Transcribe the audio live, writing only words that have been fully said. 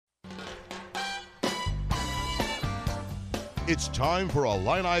It's time for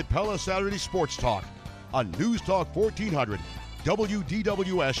Illini Pella Saturday Sports Talk on News Talk 1400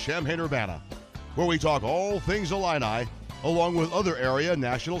 WDWS Champaign-Urbana, where we talk all things Illini along with other area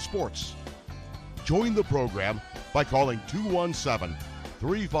national sports. Join the program by calling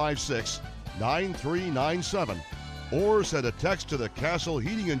 217-356-9397 or send a text to the Castle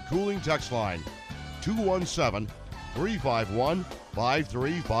Heating and Cooling text line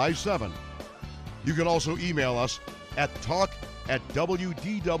 217-351-5357. You can also email us at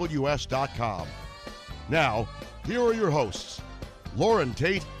talk@wdws.com. Now, here are your hosts, Lauren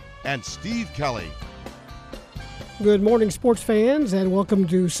Tate and Steve Kelly. Good morning, sports fans, and welcome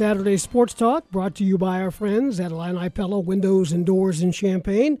to Saturday Sports Talk, brought to you by our friends at Illini Pella Windows and Doors in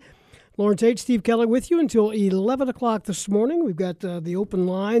Champaign. Lauren Tate, Steve Kelly with you until 11 o'clock this morning. We've got the open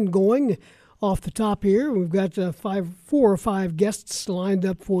line going off the top here. We've got 4 or 5 guests lined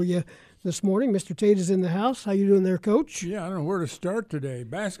up for you this morning. Mr. Tate is in the house. How you doing there, Coach? Yeah, I don't know where to start today.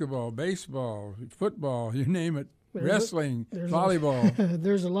 Basketball, baseball, football, you name it. Wrestling, volleyball.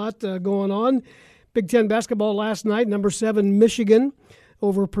 There's a lot going on. Big Ten basketball last night. Number 7 Michigan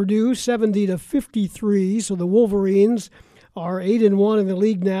over Purdue, 70-53. So the Wolverines are 8-1 in the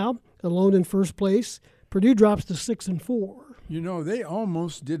league now, alone in first place. Purdue drops to 6-4. You know, they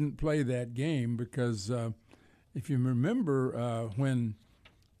almost didn't play that game because if you remember when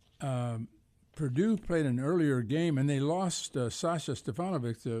Purdue played an earlier game and they lost Sasha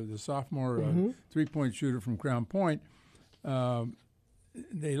Stefanovic, the sophomore three-point shooter from Crown Point.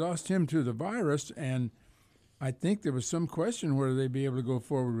 They lost him to the virus, and I think there was some question whether they'd be able to go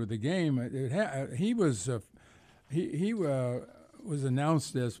forward with the game. He was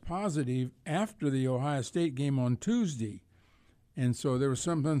announced as positive after the Ohio State game on Tuesday, and so there was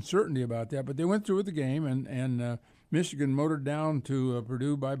some uncertainty about that. But they went through with the game, and Michigan motored down to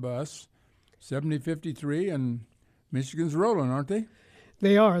Purdue by bus, 70-53, and Michigan's rolling, aren't they?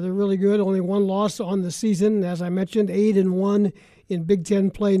 They are. They're really good. Only one loss on the season. As I mentioned, 8-1 in Big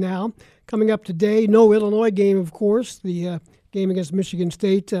Ten play now. Coming up today, no Illinois game, of course. The game against Michigan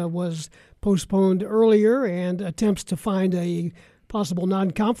State was postponed earlier, and attempts to find a possible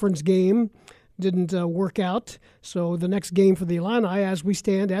non-conference game didn't work out. So the next game for the Illini, as we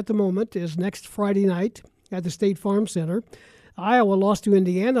stand at the moment, is next Friday night at the State Farm Center. Iowa lost to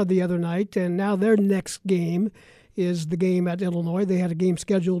Indiana the other night, and now their next game is the game at Illinois. They had a game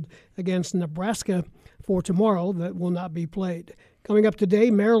scheduled against Nebraska for tomorrow that will not be played. Coming up today,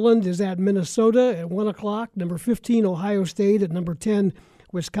 Maryland is at Minnesota at 1 o'clock. Number 15, Ohio State at number 10,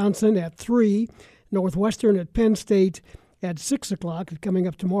 Wisconsin at 3. Northwestern at Penn State at 6 o'clock. Coming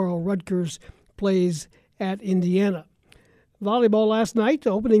up tomorrow, Rutgers plays at Indiana. Volleyball last night,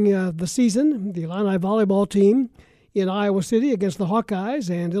 opening the season. The Illini volleyball team in Iowa City against the Hawkeyes,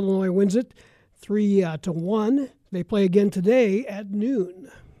 and Illinois wins it 3-1. They play again today at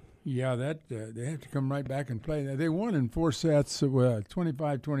noon. Yeah, they have to come right back and play. They won in 4 sets,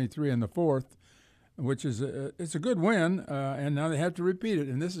 25-23 in the fourth, which is it's a good win, and now they have to repeat it.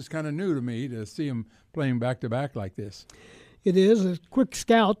 And this is kind of new to me to see them playing back-to-back like this. It is. A quick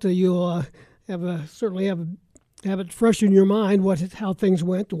scout. You'll certainly have it fresh in your mind how things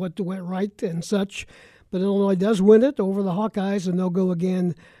went, what went right and such. But Illinois does win it over the Hawkeyes, and they'll go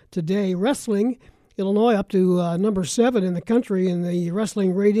again today. Wrestling, Illinois up to number 7 in the country in the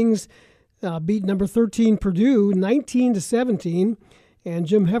wrestling ratings, beat number 13 Purdue 19-17, and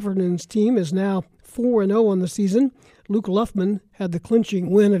Jim Heffernan's team is now 4-0 on the season. Luke Luffman had the clinching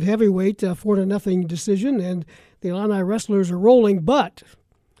win at heavyweight, 4-0 decision, and the Illini wrestlers are rolling, but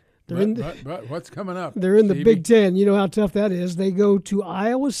what's coming up? They're in the Big Ten. You know how tough that is. They go to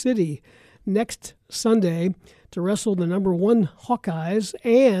Iowa City next Sunday to wrestle the number 1 Hawkeyes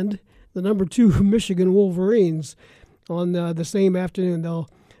and the number 2 Michigan Wolverines on the same afternoon. They'll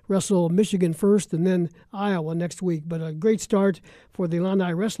wrestle Michigan first and then Iowa next week. But a great start for the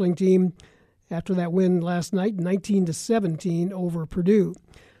Illini wrestling team after that win last night, 19-17 over Purdue.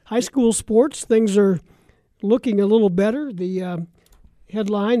 High school sports, things are looking a little better. The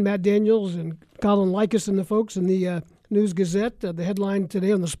headline, Matt Daniels and Colin Likas and the folks in the News-Gazette, the headline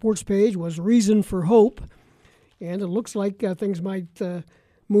today on the sports page was Reason for Hope. And it looks like things might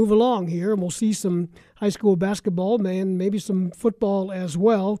move along here, and we'll see some high school basketball and maybe some football as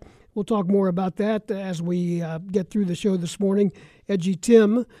well. We'll talk more about that as we get through the show this morning. Edgy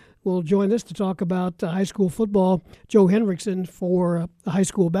Tim will join us to talk about high school football. Joe Henriksen for a high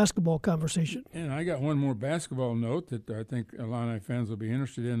school basketball conversation. And I got one more basketball note that I think Illini fans will be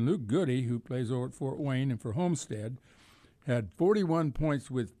interested in. Luke Goody, who plays over at Fort Wayne and for Homestead, had 41 points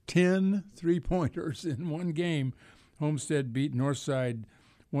with 10 three-pointers in one game. Homestead beat Northside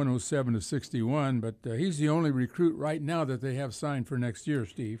 107-61. But he's the only recruit right now that they have signed for next year,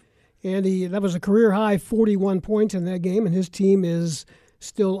 Steve. And that was a career-high 41 points in that game, and his team is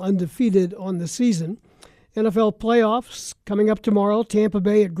still undefeated on the season. NFL playoffs coming up tomorrow. Tampa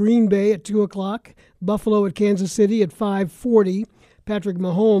Bay at Green Bay at 2 o'clock. Buffalo at Kansas City at 5:40. Patrick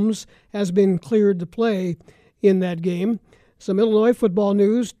Mahomes has been cleared to play in that game. Some Illinois football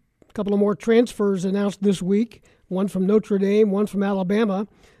news. A couple of more transfers announced this week. One from Notre Dame, one from Alabama.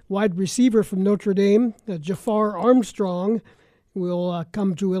 Wide receiver from Notre Dame, Jafar Armstrong, will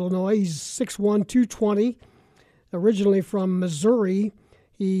come to Illinois. He's 6'1", 220. Originally from Missouri.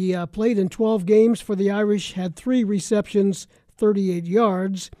 He played in 12 games for the Irish, had 3 receptions, 38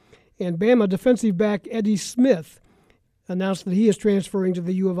 yards. And Bama defensive back Eddie Smith announced that he is transferring to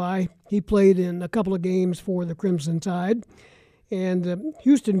the U of I. He played in a couple of games for the Crimson Tide. And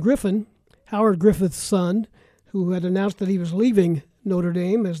Houston Griffin, Howard Griffith's son, who had announced that he was leaving Notre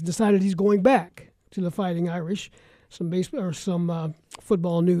Dame, has decided he's going back to the Fighting Irish. Some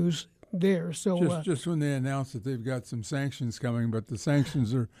football news there. So just when they announced that they've got some sanctions coming, but the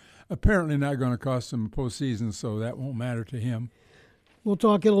sanctions are apparently not going to cost them a postseason, so that won't matter to him. We'll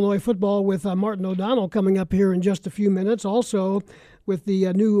talk Illinois football with Martin O'Donnell coming up here in just a few minutes. Also with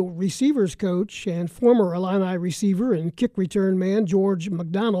the new receivers coach and former Illini receiver and kick return man, George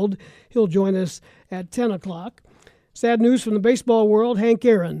McDonald. He'll join us at 10 o'clock. Sad news from the baseball world. Hank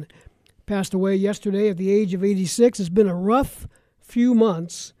Aaron passed away yesterday at the age of 86. It's been a rough few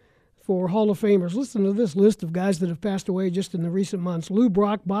months for Hall of Famers. Listen to this list of guys that have passed away just in the recent months. Lou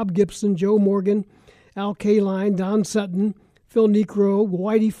Brock, Bob Gibson, Joe Morgan, Al Kaline, Don Sutton, Phil Necro,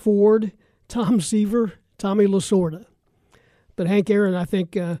 Whitey Ford, Tom Seaver, Tommy Lasorda. But Hank Aaron, I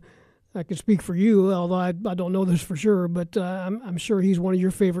think I can speak for you, although I don't know this for sure, but I'm sure he's one of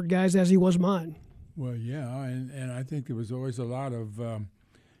your favorite guys, as he was mine. Well, yeah, and I think there was always a lot of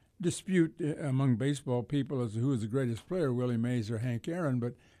dispute among baseball people as to who was the greatest player, Willie Mays or Hank Aaron,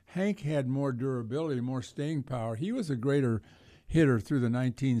 but Hank had more durability, more staying power. He was a greater hitter through the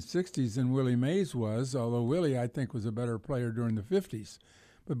 1960s than Willie Mays was, although Willie, I think, was a better player during the 50s.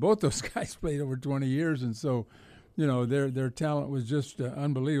 But both those guys played over 20 years, and so, you know, their talent was just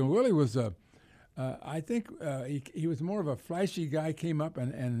unbelievable. Willie was I think he was more of a flashy guy, came up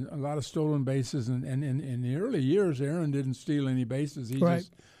and a lot of stolen bases, and in the early years, Aaron didn't steal any bases. He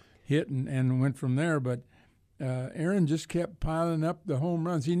just hit and went from there, but Aaron just kept piling up the home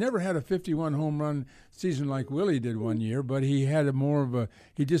runs. He never had a 51 home run season like Willie did one year, but he had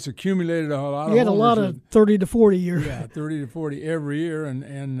he just accumulated a lot of homers. He had a lot of 30 to 40 years. Yeah, 30 to 40 every year,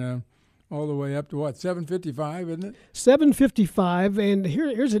 and all the way up to what, 755, isn't it? 755, and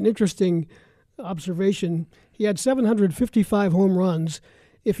here's an interesting observation. He had 755 home runs.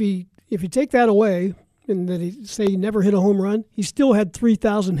 If you take that away, and that he never hit a home run, he still had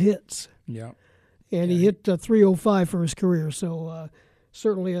 3,000 hits. Yeah. And he hit 305 for his career. So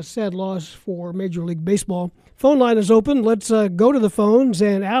certainly a sad loss for Major League Baseball. Phone line is open. Let's go to the phones.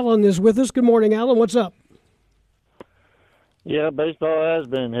 And Alan is with us. Good morning, Alan. What's up? Yeah, baseball has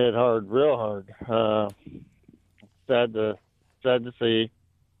been hit hard, real hard. Sad to see.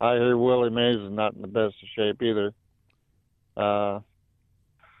 I hear Willie Mays is not in the best of shape either.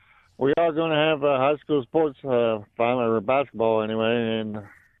 We are going to have high school sports finally, or basketball anyway, and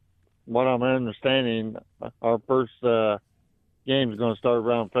what I'm understanding, our first game is going to start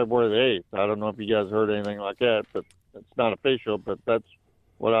around February the 8th. I don't know if you guys heard anything like that, but it's not official, but that's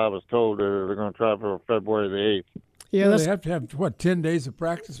what I was told. They're going to try for February the 8th. Yeah, they have to have, 10 days of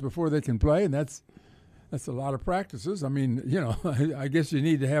practice before they can play, and that's a lot of practices. I mean, you know, I guess you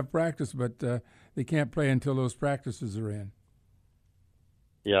need to have practice, but they can't play until those practices are in.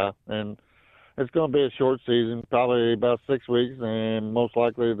 Yeah, and it's going to be a short season, probably about 6 weeks, and most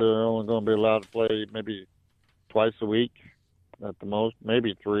likely they're only going to be allowed to play maybe twice a week at the most,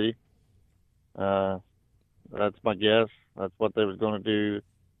 maybe 3. That's my guess. That's what they was going to do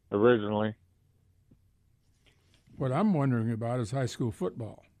originally. What I'm wondering about is high school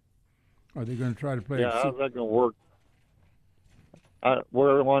football. Are they going to try to play? Yeah, how's that going to work?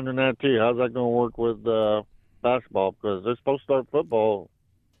 We're wondering that too. How's that going to work with basketball? Because they're supposed to start football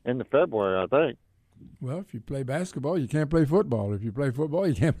in February, I think. Well, if you play basketball, you can't play football. If you play football,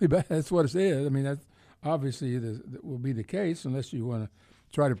 you can't play basketball. That's what it is. I mean, that's obviously that will be the case unless you want to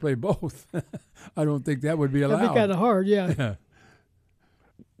try to play both. I don't think that would be allowed. That'd be kind of hard, yeah.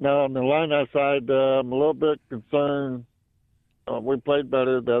 Now, on the Illini side, I'm a little bit concerned. We played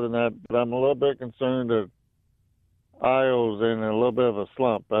better the other night, but I'm a little bit concerned that Io's in a little bit of a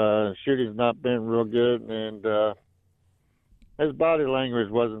slump. Shooting's not been real good, and his body language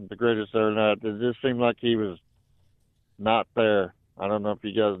wasn't the greatest the other night. It just seemed like he was not there. I don't know if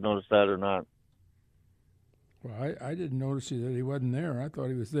you guys noticed that or not. Well, I didn't notice that he wasn't there. I thought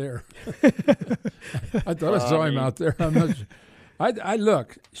he was there. I thought I saw him out there. I'm not sure. I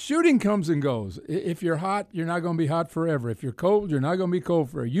look, shooting comes and goes. If you're hot, you're not going to be hot forever. If you're cold, you're not going to be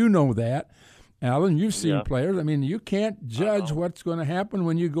cold forever. You know that. Alan, you've seen players. I mean, you can't judge what's going to happen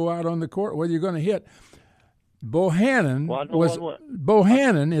when you go out on the court, whether you're going to hit. Bohannon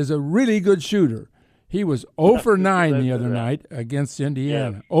is a really good shooter. He was 0 for 9 the other night against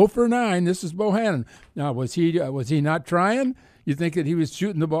Indiana. 0 for 9. This is Bohannon. Now, was he not trying? You think that he was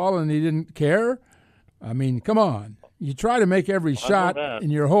shooting the ball and he didn't care? I mean, come on. You try to make every shot in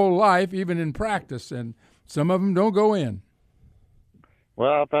your whole life, even in practice, and some of them don't go in.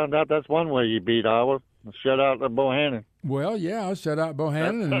 Well, I found out that's one way you beat Iowa. Shut out the Bohannon. Well, yeah, I'll shut out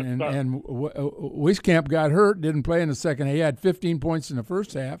Bohannon, and Wieskamp got hurt, didn't play in the second half. He had 15 points in the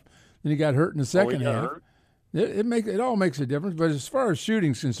first half. Then he got hurt in the second half. It all makes a difference. But as far as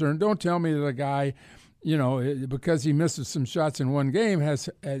shooting's concerned, don't tell me that a guy, because he misses some shots in one game, has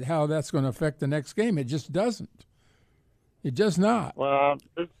how that's going to affect the next game. It just doesn't. It does not. Well,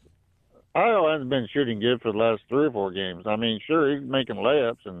 Iowa hasn't been shooting good for the last 3 or 4 games. I mean, sure, he's making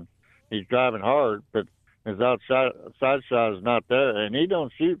layups and he's driving hard, but his outside shot is not there, and he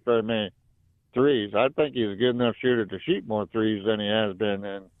don't shoot very many threes. I think he's a good enough shooter to shoot more threes than he has been,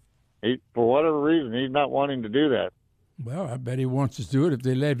 and for whatever reason, he's not wanting to do that. Well, I bet he wants to do it if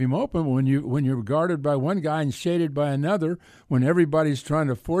they leave him open. When you're guarded by one guy and shaded by another, when everybody's trying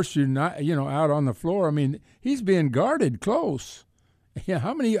to force you out on the floor, I mean, he's being guarded close. Yeah,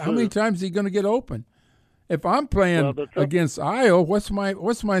 how many times is he going to get open? If I'm playing against Iowa, what's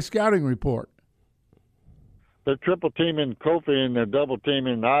my scouting report? They're triple teaming Kofi and they're double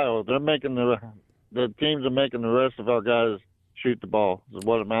teaming Iowa. They're making the teams are making the rest of our guys shoot the ball, is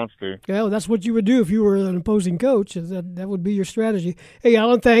what it amounts to. Yeah, well, that's what you would do if you were an opposing coach. That would be your strategy. Hey,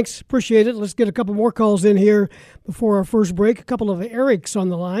 Alan, thanks. Appreciate it. Let's get a couple more calls in here before our first break. A couple of Erics on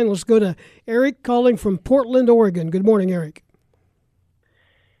the line. Let's go to Eric calling from Portland, Oregon. Good morning, Eric.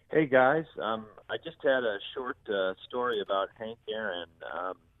 Hey, guys. I just had a short story about Hank Aaron.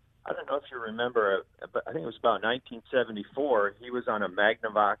 I don't know if you remember, but I think it was about 1974. He was on a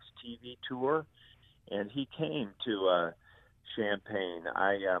Magnavox TV tour, and he came to Champaign.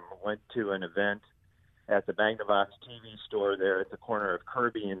 I went to an event at the Magnavox TV store there at the corner of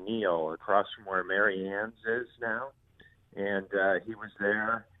Kirby and Neal, across from where Mary Ann's is now. And he was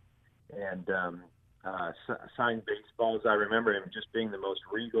there and signed baseballs. I remember him just being the most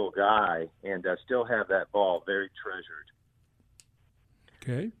regal guy, and still have that ball very treasured.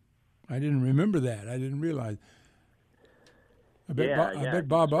 Okay. I didn't remember that. I didn't realize. I bet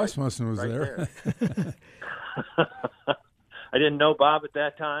Bob Asmussen was there. I didn't know Bob at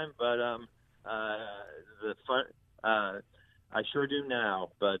that time, but I sure do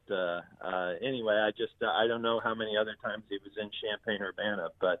now. But anyway, I don't know how many other times he was in Champaign-Urbana,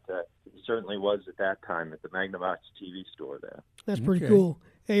 but he certainly was at that time at the Magnavox TV store there. That's pretty cool.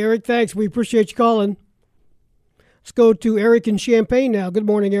 Hey, Eric, thanks. We appreciate you calling. Let's go to Eric in Champaign now. Good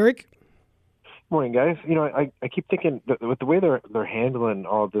morning, Eric. Morning, guys. I keep thinking that with the way they're handling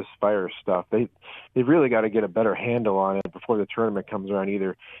all this virus stuff, they've really got to get a better handle on it before the tournament comes around.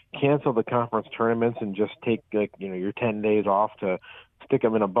 Either cancel the conference tournaments and just take your 10 days off to stick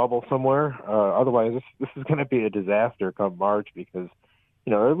them in a bubble somewhere. Otherwise, this is going to be a disaster come March because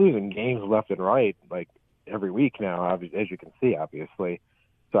they're losing games left and right like every week now, as you can see, obviously.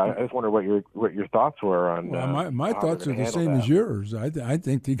 So I just wonder what your thoughts were on. Well, my thoughts are the same as yours. I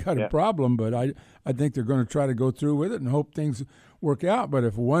think they got a problem, but I think they're going to try to go through with it and hope things work out. But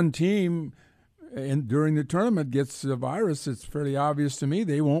if one team during the tournament gets the virus, it's fairly obvious to me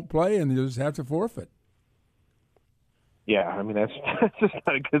they won't play and they'll just have to forfeit. Yeah, I mean that's just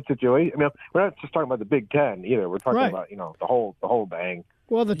not a good situation. I mean, we're not just talking about the Big Ten either. We're talking about the whole bang.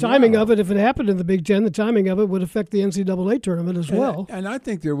 Well, the timing of it, if it happened in the Big Ten, the timing of it would affect the NCAA tournament as well. And I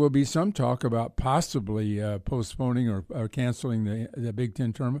think there will be some talk about possibly postponing or canceling the Big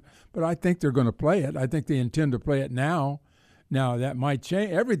Ten tournament. But I think they're going to play it. I think they intend to play it now. Now, that might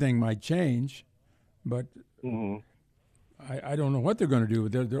change. Everything might change. But I don't know what they're going to do.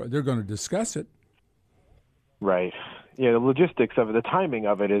 They're going to discuss it. Right. Yeah, the logistics of it, the timing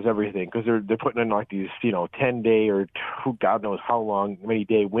of it is everything because they're putting in like these 10-day or God knows how long, many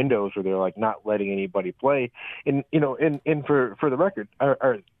day windows where they're like not letting anybody play. And and for the record,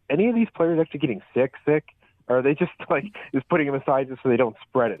 are any of these players actually getting sick? Or are they just just putting them aside just so they don't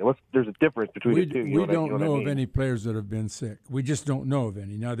spread it? There's a difference between the two. We don't know of any players that have been sick. We just don't know of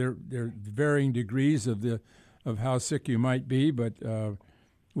any. Now there are varying degrees of how sick you might be, but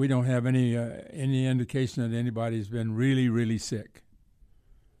we don't have any indication that anybody's been really, really sick.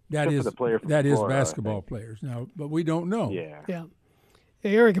 That is Florida, basketball players now, but we don't know. Yeah.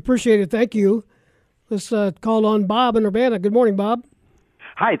 Hey, Eric, appreciate it. Thank you. Let's call on Bob in Urbana. Good morning, Bob.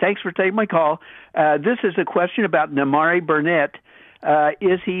 Hi, thanks for taking my call. This is a question about Nimari Burnett.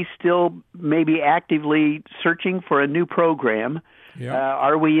 Is he still maybe actively searching for a new program? Yeah.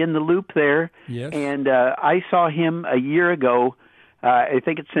 Are we in the loop there? Yes. And I saw him a year ago, I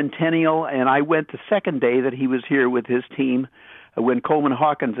think it's Centennial, and I went the second day that he was here with his team when Coleman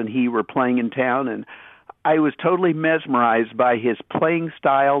Hawkins and he were playing in town, and I was totally mesmerized by his playing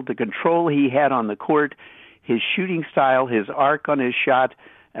style, the control he had on the court, his shooting style, his arc on his shot,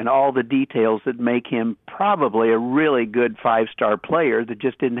 and all the details that make him probably a really good five-star player that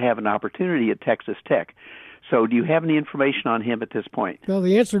just didn't have an opportunity at Texas Tech. So do you have any information on him at this point? Well,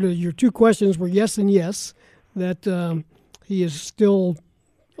 the answer to your two questions were yes and yes, that he is still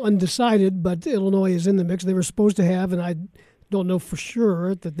undecided, but Illinois is in the mix. They were supposed to have, and I don't know for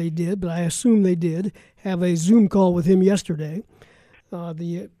sure that they did, but I assume they did, have a Zoom call with him yesterday,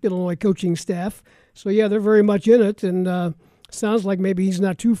 the Illinois coaching staff. So, yeah, they're very much in it, and sounds like maybe he's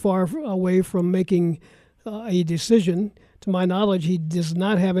not too far away from making a decision. To my knowledge, he does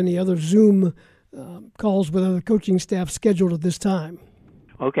not have any other Zoom calls with other coaching staff scheduled at this time.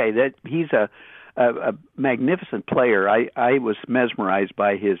 Okay, that he's a magnificent player. I was mesmerized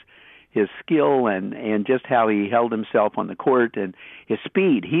by his skill and just how he held himself on the court and his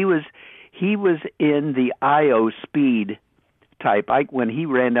speed. He was in the IO speed type. When he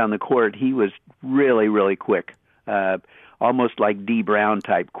ran down the court, he was really, really quick, almost like D. Brown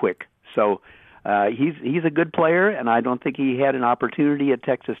type quick. So he's a good player, and I don't think he had an opportunity at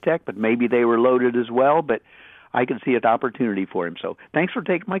Texas Tech, but maybe they were loaded as well. But I can see an opportunity for him. So thanks for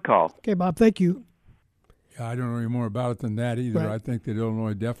taking my call. Okay, Bob, thank you. Yeah, I don't know any more about it than that either. Right. I think that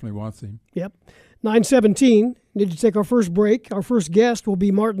Illinois definitely wants him. Yep. 9:17. Need to take our first break. Our first guest will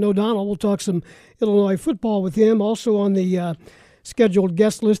be Martin O'Donnell. We'll talk some Illinois football with him. Also on the scheduled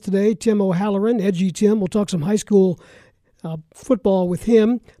guest list today, Tim O'Halloran, Edgy Tim. We'll talk some high school football with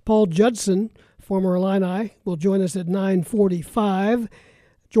him. Paul Judson, former Illini, will join us at 9:45.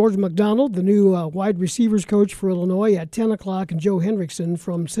 George McDonald, the new wide receivers coach for Illinois, at 10 o'clock, and Joe Hendrickson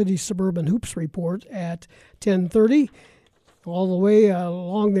from City Suburban Hoops Report at 10:30. All the way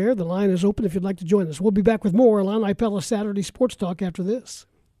along there, the line is open if you'd like to join us. We'll be back with more Illini Pella Saturday Sports Talk after this.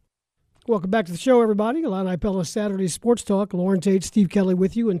 Welcome back to the show, everybody. Illini Pella Saturday Sports Talk. Lauren Tate, Steve Kelly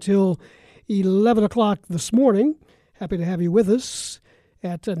with you until 11 o'clock this morning. Happy to have you with us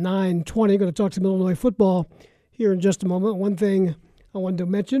at 9:20. Going to talk some Illinois football here in just a moment. One thing I wanted to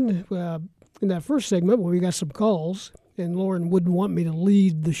mention in that first segment where we got some calls, and Lauren wouldn't want me to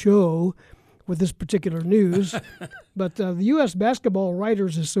lead the show with this particular news, but the U.S. Basketball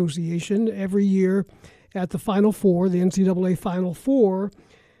Writers Association every year at the Final Four, the NCAA Final Four,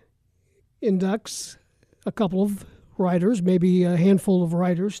 inducts a couple of writers, maybe a handful of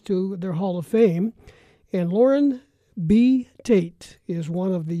writers, to their Hall of Fame. And Lauren B. Tate is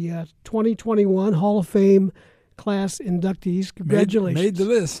one of the 2021 Hall of Fame class inductees. Congratulations. Made the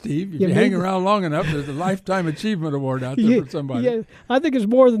list, Steve. If you hang around long enough, there's a Lifetime Achievement Award out there for somebody. Yeah, I think it's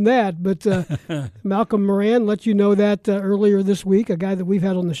more than that, but Malcolm Moran let you know that earlier this week, a guy that we've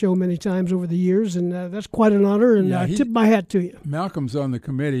had on the show many times over the years, and that's quite an honor, and I tip my hat to you. Malcolm's on the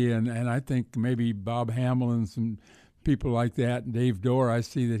committee, and I think maybe Bob Hamill and some people like that, Dave Dorr, I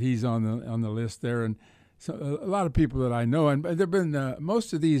see that he's on the list there, and so a lot of people that I know, and there have been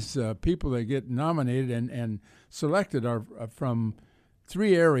most of these people that get nominated and selected are from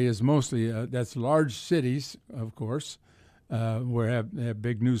three areas mostly. That's large cities, of course, where they have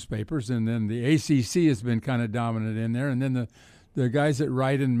big newspapers, and then the ACC has been kind of dominant in there, and then the guys that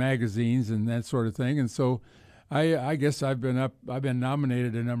write in magazines and that sort of thing. And so I guess I've been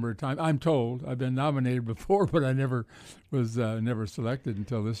nominated a number of times. I'm told I've been nominated before, but I never was never selected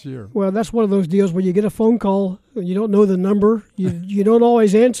until this year. Well, that's one of those deals where you get a phone call, you don't know the number, you don't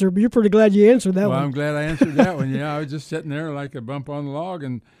always answer, but you're pretty glad you answered that one. Well, I'm glad I answered that one. Yeah, I was just sitting there like a bump on the log,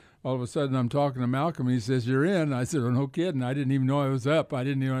 and all of a sudden I'm talking to Malcolm, and he says, "You're in." I said, "Oh, no kidding. I didn't even know I was up. I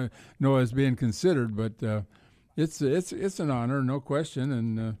didn't even know I was being considered." But it's an honor, no question,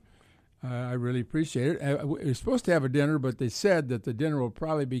 and I really appreciate it. We're supposed to have a dinner, but they said that the dinner will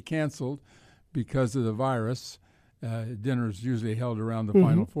probably be canceled because of the virus. Dinner is usually held around the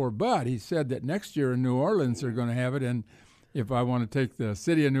Final Four, but he said that next year in New Orleans they're going to have it, and if I want to take the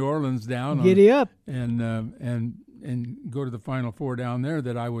city of New Orleans down Giddy up and go to the Final Four down there,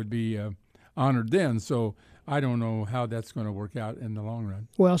 that I would be honored then. So I don't know how that's going to work out in the long run.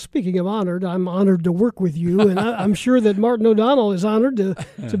 Well, speaking of honored, I'm honored to work with you, and I'm sure that Martin O'Donnell is honored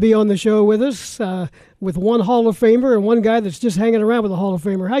to be on the show with us, with one Hall of Famer and one guy that's just hanging around with a Hall of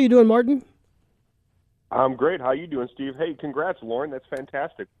Famer. How you doing, Martin? I'm great. How you doing, Steve? Hey, congrats, Lauren. That's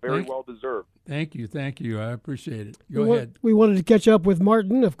fantastic. Very well deserved. Thank you. I appreciate it. Go ahead. We wanted to catch up with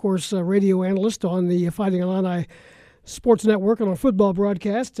Martin, of course, a radio analyst on the Fighting Illini Sports Network on our football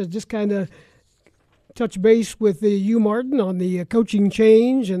broadcast, to just kind of touch base with you, Martin, on the coaching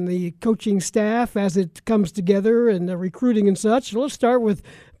change and the coaching staff as it comes together and the recruiting and such. So let's start with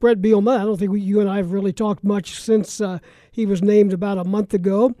Bret Bielema. I don't think you and I have really talked much since he was named about a month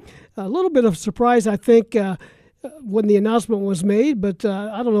ago. A little bit of surprise, I think, when the announcement was made, but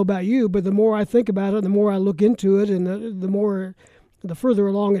I don't know about you, but the more I think about it, the more I look into it, and the further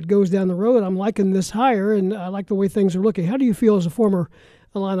along it goes down the road, I'm liking this hire, and I like the way things are looking. How do you feel as a former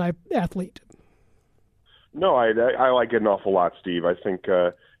Illini athlete? No, I like it an awful lot, Steve. I think,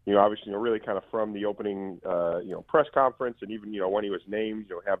 obviously, really kind of from the opening, press conference, and even, when he was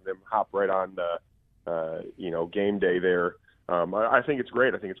named, have them hop right on the, game day there. I think it's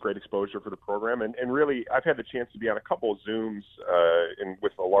great. I think it's great exposure for the program. And really, I've had the chance to be on a couple of Zooms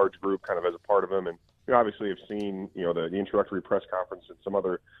with a large group kind of as a part of them. And obviously have seen, the introductory press conference and some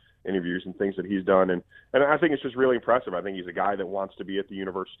other interviews and things that he's done. And I think it's just really impressive. I think he's a guy that wants to be at the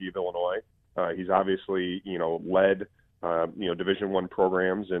University of Illinois. He's obviously, led, Division I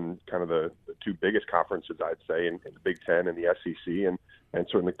programs in kind of the two biggest conferences, I'd say, in the Big Ten and the SEC, and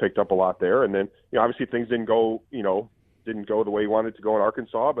certainly picked up a lot there. And then, obviously things didn't go the way he wanted to go in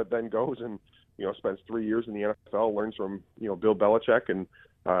Arkansas, but then goes and, spends 3 years in the NFL, learns from, Bill Belichick. And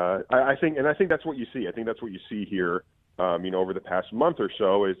I think that's what you see. I think that's what you see here, over the past month or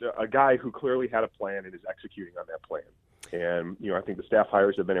so, is a guy who clearly had a plan and is executing on that plan. And, I think the staff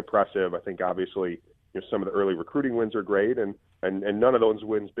hires have been impressive. I think obviously, some of the early recruiting wins are great, and none of those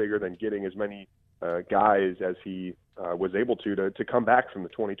wins bigger than getting as many guys as he was able to come back from the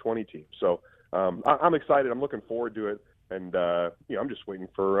 2020 team. So I'm excited. I'm looking forward to it. And I'm just waiting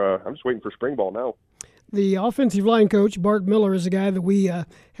for spring ball now. The offensive line coach, Bart Miller, is a guy that we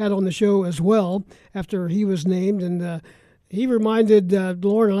had on the show as well after he was named, and he reminded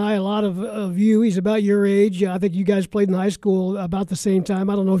Lauren and I a lot of you. He's about your age. I think you guys played in high school about the same time.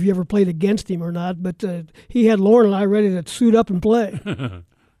 I don't know if you ever played against him or not, but he had Lauren and I ready to suit up and play.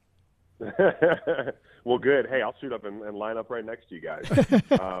 Well, good. Hey, I'll suit up and line up right next to you guys.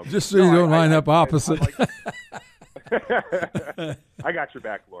 Just so you don't line up opposite. I got your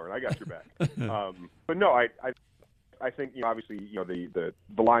back, Lauren. I got your back. But no, I think obviously the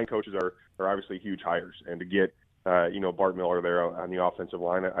line coaches are obviously huge hires, and to get Bart Miller there on the offensive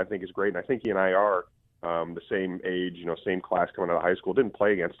line, I think is great. And I think he and I are the same age, same class coming out of high school. Didn't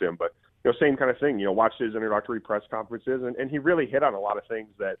play against him, but same kind of thing. Watched his introductory press conferences, and he really hit on a lot of things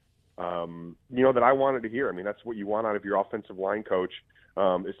that that I wanted to hear. I mean, that's what you want out of your offensive line coach,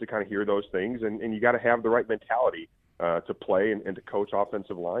 is to kind of hear those things, and you got to have the right mentality to play and to coach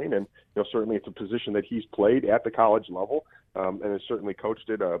offensive line. And certainly it's a position that he's played at the college level, and has certainly coached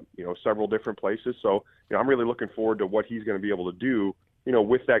it several different places. So I'm really looking forward to what he's going to be able to do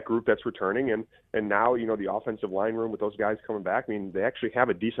with that group that's returning, and now the offensive line room with those guys coming back. I mean, they actually have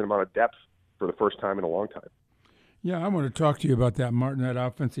a decent amount of depth for the first time in a long time. Yeah, I want to talk to you about that, Martin, that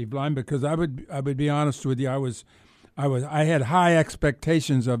offensive line, because I would be honest with you. I had high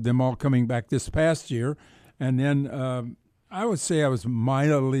expectations of them all coming back this past year, and then I would say I was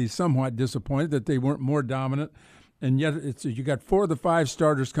mildly, somewhat disappointed that they weren't more dominant. And yet, you got 4 of the 5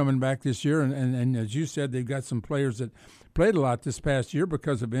 starters coming back this year, and as you said, they've got some players that played a lot this past year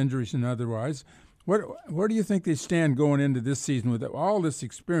because of injuries and otherwise. Where do you think they stand going into this season with all this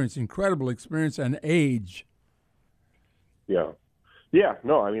experience, incredible experience and age? Yeah.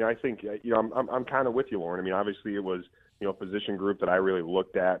 No, I mean, I think I'm kind of with you, Lauren. I mean, obviously it was a position group that I really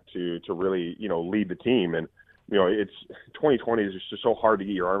looked at to really lead the team, and it's 2020 is just so hard to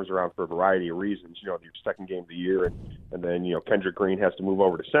get your arms around for a variety of reasons. Your second game of the year, and then Kendrick Green has to move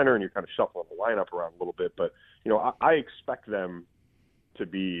over to center, and you're kind of shuffling the lineup around a little bit. But I expect them to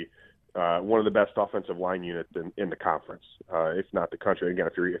be one of the best offensive line units in the conference, if not the country. Again,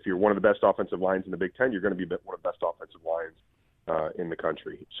 if you're one of the best offensive lines in the Big Ten, you're going to be one of the best offensive lines in the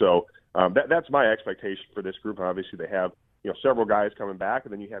country. So that's my expectation for this group. And obviously, they have several guys coming back,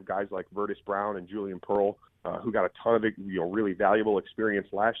 and then you have guys like Vertus Brown and Julian Pearl, who got a ton of really valuable experience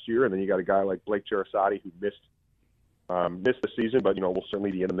last year, and then you got a guy like Blake Jarosati who missed the season, but will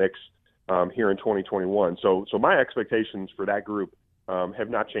certainly be in the mix here in 2021. So my expectations for that group have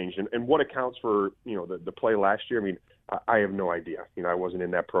not changed. And what accounts for the play last year? I mean, I have no idea. I wasn't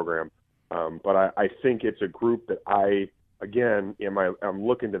in that program But I think it's a group that I'm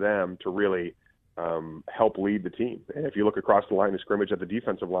looking to them to really help lead the team. And if you look across the line of scrimmage at the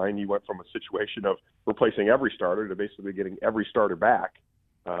defensive line, you went from a situation of replacing every starter to basically getting every starter back.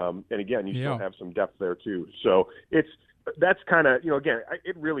 And again, you still have some depth there too. So that's kind of, again,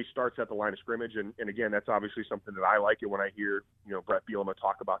 it really starts at the line of scrimmage. And again, that's obviously something that I like it when I hear, Brett Bielema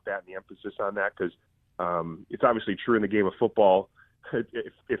talk about that and the emphasis on that, because it's obviously true in the game of football.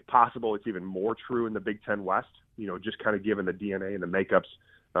 If possible, it's even more true in the Big Ten West, just kind of given the DNA and the makeups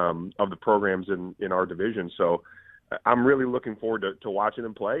of the programs in our division. So I'm really looking forward to watching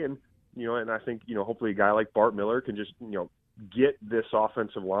them play. And, and I think, hopefully a guy like Bart Miller can just, get this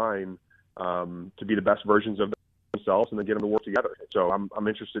offensive line to be the best versions of themselves and then get them to work together. So I'm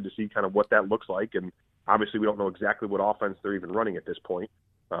interested to see kind of what that looks like. And obviously we don't know exactly what offense they're even running at this point.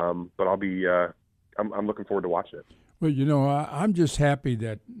 But I'll be, I'm looking forward to watching it. Well, I'm just happy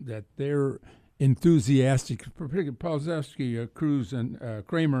that they're enthusiastic. Particularly Palzewski, Cruz, and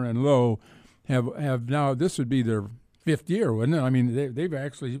Kramer and Lowe have now. This would be their 5th year, wouldn't it? I mean, they've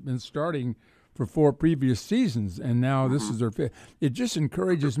actually been starting for 4 previous seasons, and now this is their 5th. It just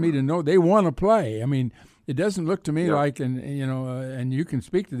encourages me to know they want to play. I mean, it doesn't look to me like, and you can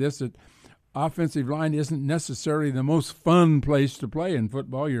speak to this, that offensive line isn't necessarily the most fun place to play in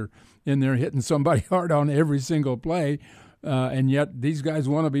football. You're in there hitting somebody hard on every single play, and yet these guys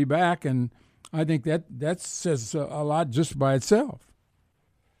want to be back, and I think that says a lot just by itself.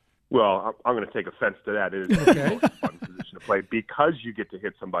 Well, I'm going to take offense to that. It is the most fun position to play because you get to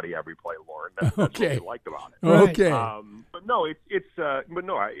hit somebody every play, Lauren. That's what we like about it. Okay. But no, it's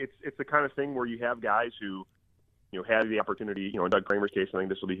the kind of thing where you have guys who, had the opportunity. In Doug Kramer's case, I think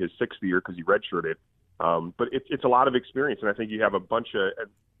this will be his 6th year because he redshirted. But it's a lot of experience, and I think you have a bunch of.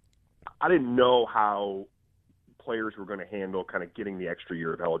 I didn't know how players were going to handle kind of getting the extra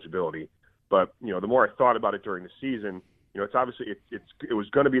year of eligibility, but the more I thought about it during the season. It's obviously it was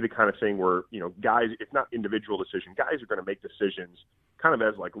going to be the kind of thing where guys, it's not individual decision. Guys are going to make decisions kind of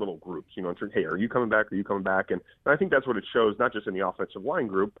as like little groups. In terms, hey, are you coming back? Are you coming back? And I think that's what it shows, not just in the offensive line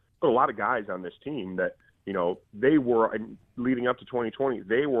group, but a lot of guys on this team that they were leading up to 2020.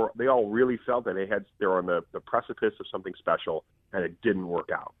 They all really felt that they were on the precipice of something special, and it didn't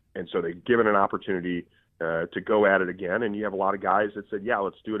work out. And so they've given an opportunity to go at it again. And you have a lot of guys that said, yeah,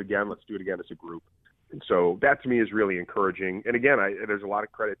 let's do it again. Let's do it again as a group. And so that to me is really encouraging. And again, there's a lot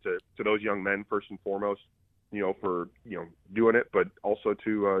of credit to those young men first and foremost, for doing it, but also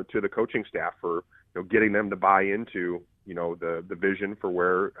to the coaching staff for getting them to buy into the vision for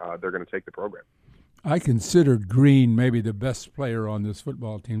where they're going to take the program. I considered Green maybe the best player on this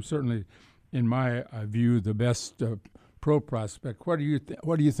football team. Certainly, in my view, the best pro prospect. What do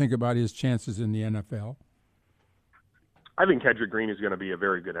you think about his chances in the NFL? I think Kendrick Green is going to be a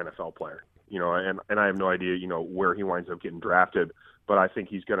very good NFL player. And I have no idea, where he winds up getting drafted, but I think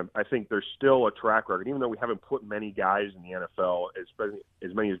I think there's still a track record, even though we haven't put many guys in the NFL,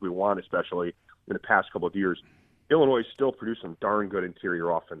 as many as we want, especially in the past couple of years. Illinois is still producing darn good interior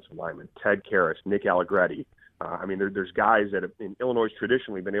offensive linemen. Ted Karras, Nick Allegretti. There's guys that have, in Illinois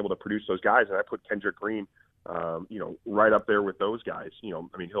traditionally been able to produce those guys, and I put Kendrick Green, right up there with those guys. I'm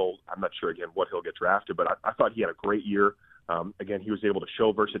not sure again what he'll get drafted, but I thought he had a great year. Again, he was able to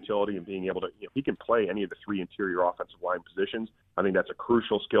show versatility and being able to, he can play any of the 3 interior offensive line positions. I think that's a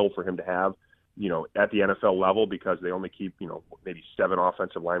crucial skill for him to have, at the NFL level, because they only keep, maybe 7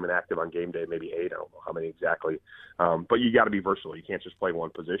 offensive linemen active on game day, maybe 8. I don't know how many exactly. But you got to be versatile. You can't just play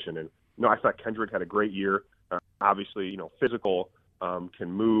one position. And I thought Kendrick had a great year. Obviously, physical,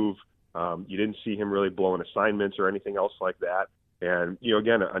 can move. You didn't see him really blowing assignments or anything else like that. And,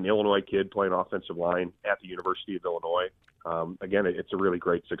 again, an Illinois kid playing offensive line at the University of Illinois. Again, it's a really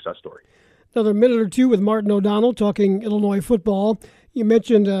great success story. Another minute or two with Martin O'Donnell talking Illinois football. You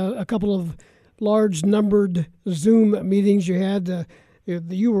mentioned a couple of large numbered Zoom meetings you had that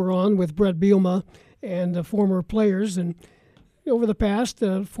you were on with Brett Bielema and former players. And over the past,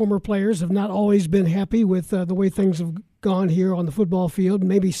 former players have not always been happy with the way things have gone here on the football field.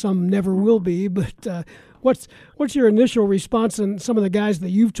 Maybe some never will be, but what's your initial response and some of the guys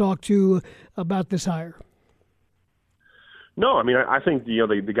that you've talked to about this hire? No, I think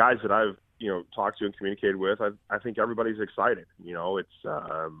the guys that I've talked to and communicated with, I think everybody's excited. It's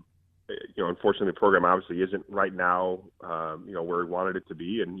unfortunately the program obviously isn't right now where we wanted it to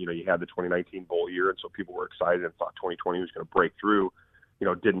be, and you had the 2019 bowl year, and so people were excited and thought 2020 was going to break through.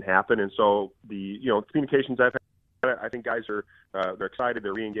 It didn't happen, and so the communications I've had, I think guys are they're excited,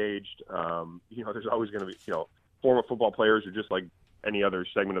 they're re-engaged. There's always going to be former football players are just like any other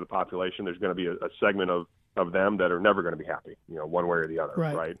segment of the population. There's going to be a segment of of them that are never going to be happy, one way or the other,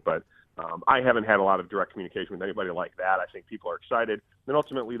 Right. right? But I haven't had a lot of direct communication with anybody like that. I think people are excited, and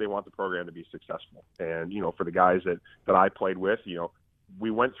ultimately they want the program to be successful. And, for the guys that I played with,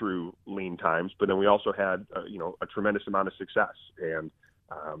 we went through lean times, but then we also had, a tremendous amount of success. And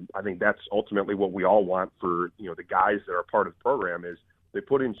I think that's ultimately what we all want for, the guys that are part of the program is they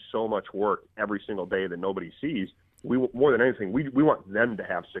put in so much work every single day that nobody sees. More than anything, we want them to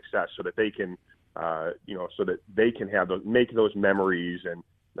have success so that they can, so that they can have make those memories and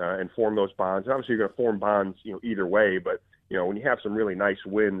form those bonds. And obviously, you're going to form bonds, either way. But when you have some really nice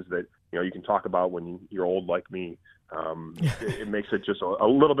wins that you can talk about when you're old like me, it makes it just a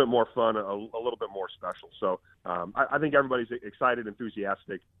little bit more fun, a little bit more special. So I think everybody's excited,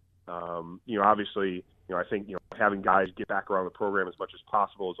 enthusiastic. Obviously, I think having guys get back around the program as much as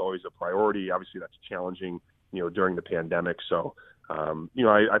possible is always a priority. Obviously, that's challenging, during the pandemic. So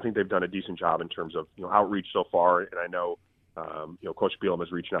I think they've done a decent job in terms of outreach so far, and I know. Coach Bielema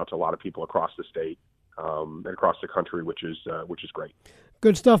is reaching out to a lot of people across the state and across the country, which is great.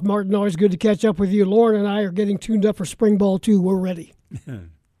 Good stuff, Martin. Always good to catch up with you. Lauren and I are getting tuned up for spring ball, too. We're ready.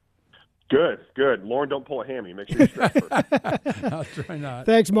 Good. Lauren, don't pull a hammy. Make sure you stretch first. I'll try not.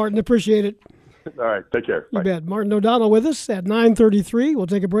 Thanks, Martin. Appreciate it. All right. Take care. You Bye. bet. Martin O'Donnell with us at 9:33. We'll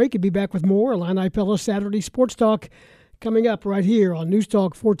take a break and be back with more Illini Pella Saturday Sports Talk coming up right here on News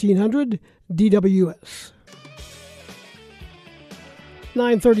Talk 1400 DWS.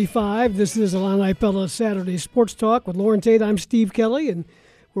 9:35. This is Illini Pella Saturday Sports Talk with Lauren Tate. I'm Steve Kelly, and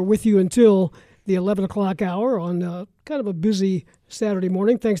we're with you until the 11 o'clock hour on kind of a busy Saturday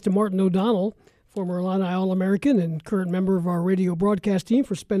morning. Thanks to Martin O'Donnell, former Illini All-American and current member of our radio broadcast team,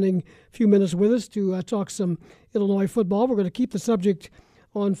 for spending a few minutes with us to talk some Illinois football. We're going to keep the subject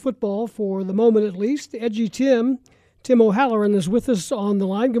on football for the moment at least. Edgy Tim O'Halloran is with us on the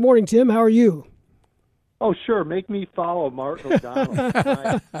line. Good morning, Tim. How are you? Oh, sure. Make me follow Martin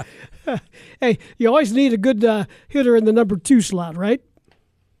O'Donnell. Hey, you always need a good hitter in the number 2 slot, right?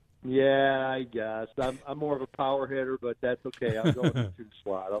 Yeah, I guess. I'm more of a power hitter, but that's okay. I'll go in the 2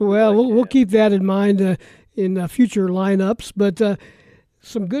 slot. Well, we'll keep that in mind in future lineups. But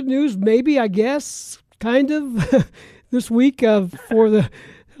some good news, maybe, I guess, kind of, this week for the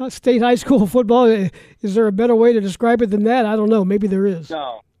state high school football. Is there a better way to describe it than that? I don't know. Maybe there is.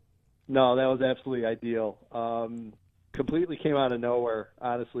 No, that was absolutely ideal. Completely came out of nowhere,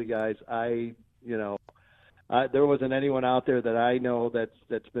 honestly, guys. There wasn't anyone out there that I know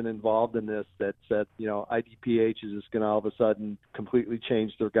that's been involved in this that said, IDPH is just going to all of a sudden completely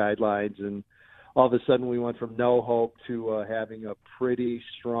change their guidelines, and all of a sudden we went from no hope to having a pretty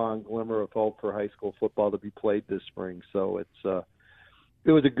strong glimmer of hope for high school football to be played this spring. So it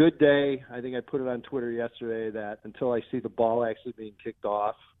was a good day. I think I put it on Twitter yesterday that until I see the ball actually being kicked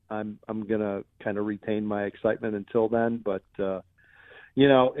off, I'm going to kind of retain my excitement until then. But, guys,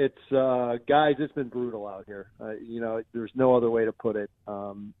 it's been brutal out here. There's no other way to put it.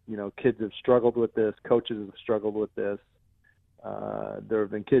 Kids have struggled with this. Coaches have struggled with this. There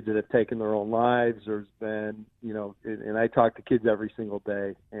have been kids that have taken their own lives. There's been, and I talk to kids every single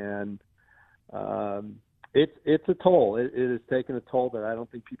day. And it's a toll. It has taken a toll that I don't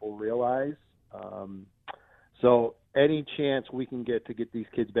think people realize. So any chance we can get to get these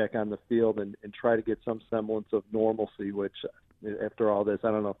kids back on the field and try to get some semblance of normalcy, which after all this, I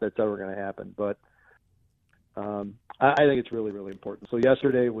don't know if that's ever going to happen. But I think it's really, really important. So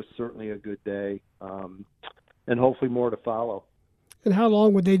yesterday was certainly a good day, and hopefully more to follow. And how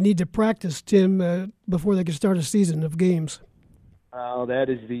long would they need to practice, Tim, before they can start a season of games? That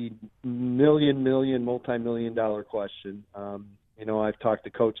is the multi-million-dollar question. I've talked to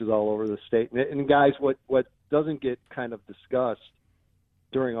coaches all over the state. And guys, what doesn't get kind of discussed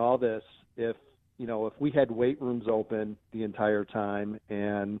during all this, if we had weight rooms open the entire time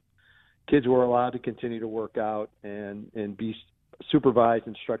and kids were allowed to continue to work out and be supervised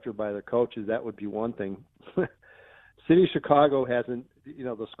and structured by their coaches, that would be one thing. City of Chicago hasn't,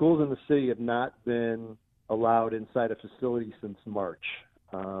 the schools in the city have not been allowed inside a facility since March.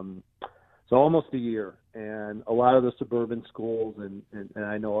 So almost a year. And a lot of the suburban schools, and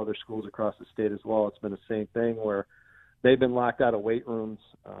I know other schools across the state as well, it's been the same thing where they've been locked out of weight rooms.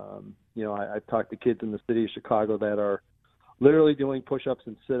 I've talked to kids in the city of Chicago that are literally doing push-ups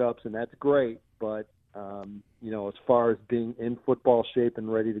and sit-ups, and that's great. But, as far as being in football shape and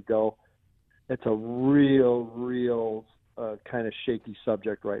ready to go, it's a real kind of shaky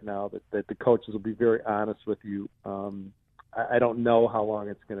subject right now that the coaches will be very honest with you. I don't know how long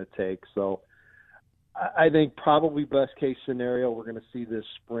it's going to take. So I think probably best case scenario, we're going to see this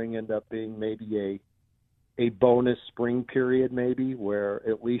spring end up being maybe a bonus spring period maybe where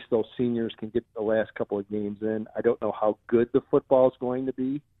at least those seniors can get the last couple of games in. I don't know how good the football is going to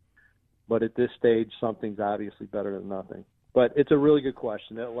be, but at this stage, something's obviously better than nothing. But it's a really good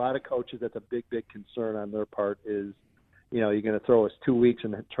question. A lot of coaches, that's a big, big concern on their part is, you're going to throw us 2 weeks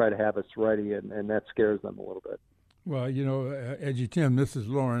and try to have us ready, and that scares them a little bit. Well, Edgy Tim, this is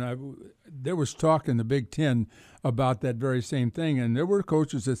Lauren. There was talk in the Big Ten about that very same thing, and there were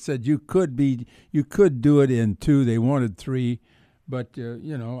coaches that said you could do it in 2. They wanted 3, but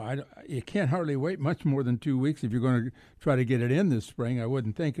you can't hardly wait much more than 2 weeks if you're going to try to get it in this spring. I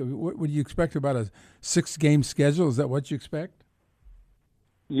wouldn't think. What would you expect about a 6-game schedule? Is that what you expect?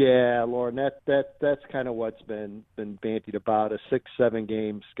 Yeah, Lauren, that's kind of what's been bantied about, a 6-7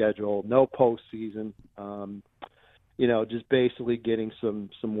 game schedule, no postseason. Just basically getting some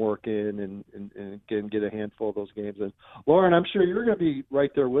work in and get a handful of those games in. Lauren, I'm sure you're going to be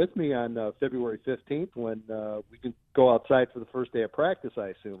right there with me on February 15th when we can go outside for the first day of practice,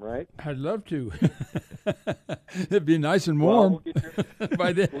 I assume, right? I'd love to. It'd be nice and warm. Well,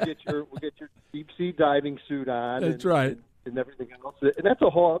 we'll get your deep sea diving suit on. That's right. And everything else. And that's a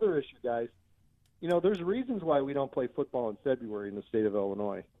whole other issue, guys. There's reasons why we don't play football in February in the state of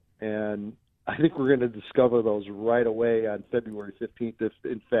Illinois. And I think we're going to discover those right away on February 15th if,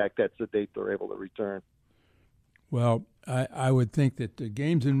 in fact, that's the date they're able to return. Well, I would think that the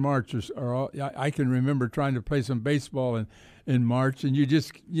games in March are all – I can remember trying to play some baseball in March, and you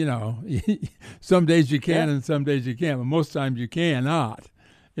just, some days you can and some days you can't, but most times you cannot.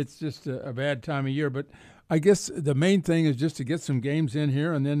 It's just a bad time of year. But I guess the main thing is just to get some games in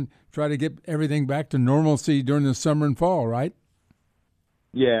here and then try to get everything back to normalcy during the summer and fall, right?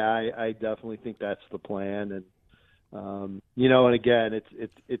 Yeah, I definitely think that's the plan, and and again,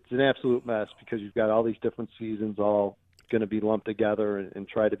 it's an absolute mess because you've got all these different seasons all going to be lumped together and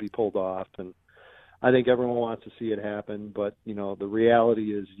try to be pulled off, and I think everyone wants to see it happen, but the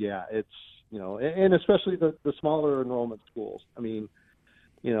reality is, it's and especially the smaller enrollment schools. I mean,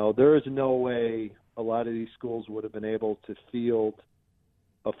 there is no way a lot of these schools would have been able to field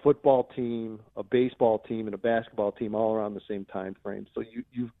a football team, a baseball team, and a basketball team all around the same time frame. So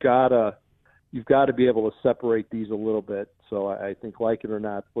you've got to be able to separate these a little bit. So I think, like it or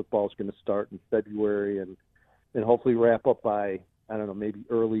not, football is going to start in February and hopefully wrap up by, I don't know, maybe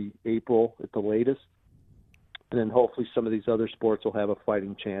early April at the latest. And then hopefully some of these other sports will have a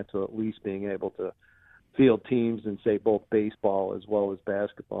fighting chance of at least being able to field teams in, say, both baseball as well as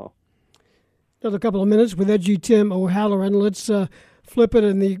basketball. Another couple of minutes with Edgy Tim O'Halloran. Let's flip it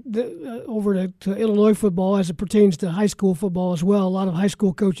over to Illinois football as it pertains to high school football as well. A lot of high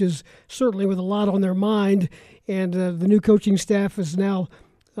school coaches certainly with a lot on their mind, and the new coaching staff has now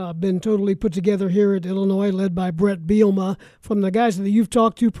been totally put together here at Illinois, led by Brett Bielema. From the guys that you've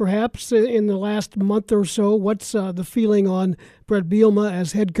talked to perhaps in the last month or so, what's the feeling on Brett Bielema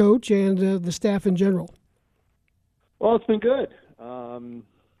as head coach and the staff in general? Well, it's been good.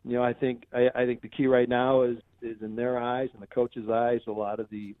 I think the key right now is in their eyes and the coach's eyes, a lot of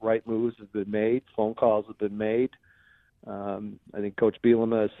the right moves have been made, phone calls have been made. I think Coach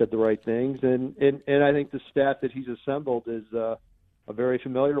Bielema has said the right things, and I think the staff that he's assembled is a very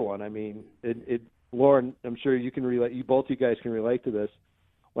familiar one. I mean, Lauren, I'm sure you can relate. Both you guys can relate to this.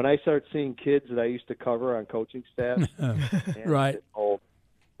 When I start seeing kids that I used to cover on coaching staff, right? Old.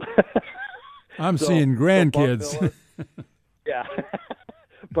 I'm seeing grandkids. Yeah.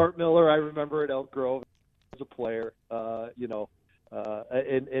 Bart Miller, I remember at Elk Grove as a player, and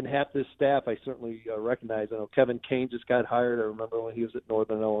half this staff I certainly recognize. I know Kevin Kane just got hired. I remember when he was at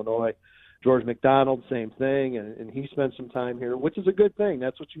Northern Illinois. George McDonald, same thing, and he spent some time here, which is a good thing.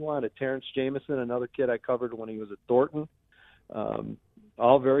 That's what you wanted. Terrence Jamison, another kid I covered when he was at Thornton.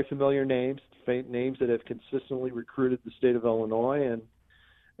 All very familiar names that have consistently recruited the state of Illinois,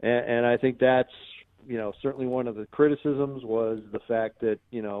 and I think that's, certainly one of the criticisms was the fact that,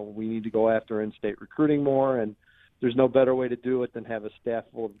 we need to go after in-state recruiting more, and there's no better way to do it than have a staff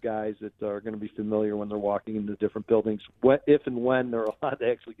full of guys that are going to be familiar when they're walking into different buildings, if and when they're allowed to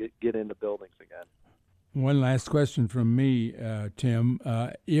actually get into buildings again. One last question from me, Tim.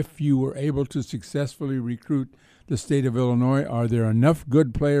 If you were able to successfully recruit the state of Illinois, are there enough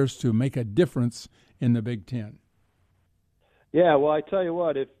good players to make a difference in the Big Ten? Yeah, well, I tell you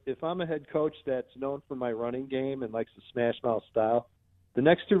what, if I'm a head coach that's known for my running game and likes the smash mouth style, the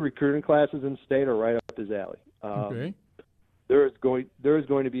next 2 recruiting classes in state are right up his alley. Okay. There is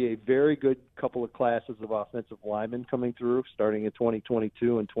going to be a very good couple of classes of offensive linemen coming through, starting in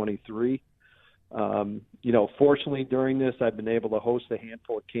 2022 and 23. Fortunately during this, I've been able to host a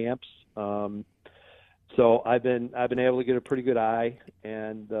handful of camps. So I've been able to get a pretty good eye,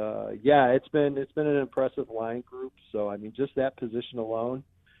 and it's been an impressive line group. So I mean, just that position alone,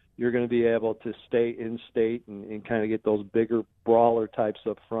 you're going to be able to stay in state and kind of get those bigger brawler types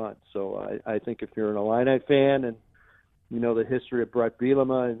up front. So I think if you're an Illini fan and you know the history of Brett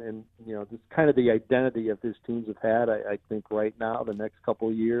Bielema and you know just kind of the identity of his teams have had, I think right now the next couple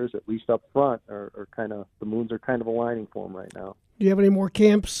of years, at least up front, are kind of the moons are kind of aligning for them right now. Do you have any more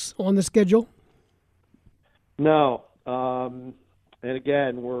camps on the schedule? No, and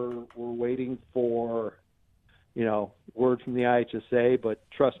again, we're waiting for, you know, word from the IHSA. But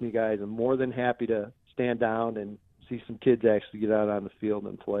trust me, guys, I'm more than happy to stand down and see some kids actually get out on the field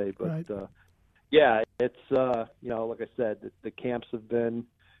and play. But right. It's you know, like I said, the camps have been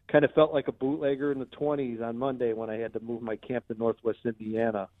kind of felt like a bootlegger in the 20s on Monday when I had to move my camp to Northwest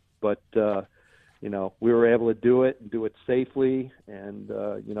Indiana. But you know, we were able to do it and do it safely. And,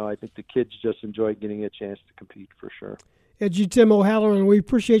 you know, I think the kids just enjoyed getting a chance to compete for sure. Edgy Tim O'Halloran, we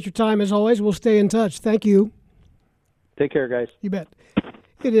appreciate your time as always. We'll stay in touch. Thank you. Take care, guys. You bet.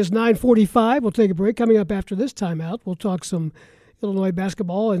 It is 9:45. We'll take a break. Coming up after this timeout, we'll talk some Illinois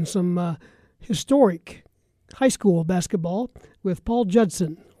basketball and some historic high school basketball with Paul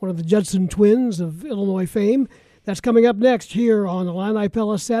Judson, one of the Judson twins of Illinois fame. That's coming up next here on Illini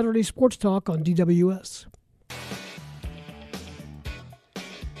Pella Saturday Sports Talk on DWS.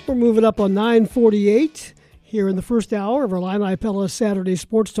 We're moving up on 9:48 here in the first hour of Illini Pella Saturday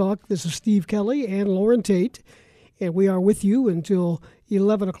Sports Talk. This is Steve Kelly and Lauren Tate, and we are with you until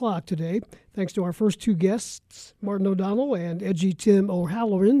 11 o'clock today. Thanks to our first two guests, Martin O'Donnell and Edgy Tim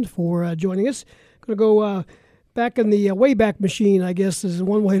O'Halloran, for joining us. Going to go back in the Wayback Machine, I guess is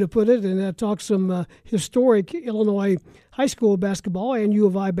one way to put it, and talk some historic Illinois high school basketball and U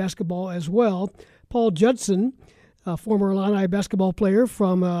of I basketball as well. Paul Judson, a former Illini basketball player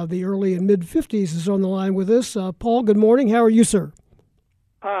from the early and mid-'50s, is on the line with us. Paul, good morning. How are you, sir?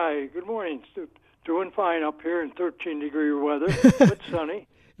 Hi, good morning. Doing fine up here in 13-degree weather, but sunny.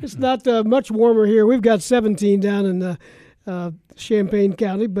 It's not much warmer here. We've got 17 down in Champaign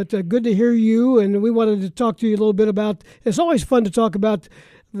County, but good to hear you, and we wanted to talk to you a little bit about, it's always fun to talk about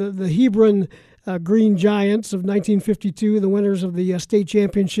the Hebron Green Giants of 1952, the winners of the state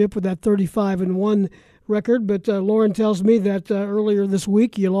championship with that 35-1 record, but Lauren tells me that earlier this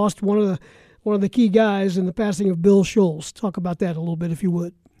week you lost one of the key guys in the passing of Bill Schultz. Talk about that a little bit, if you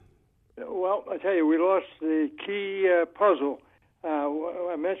would. Well, I tell you, we lost the key puzzle.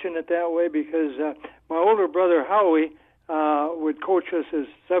 I mention it that way because my older brother, Howie, would coach us as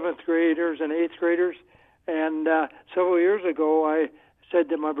 7th graders and 8th graders. And several years ago, I said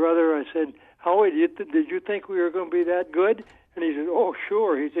to my brother, I said, Howie, did you think we were going to be that good? And he said, oh,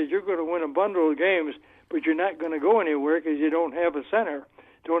 sure. He said, you're going to win a bundle of games, but you're not going to go anywhere because you don't have a center,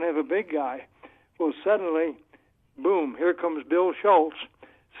 don't have a big guy. Well, suddenly, boom, here comes Bill Schultz,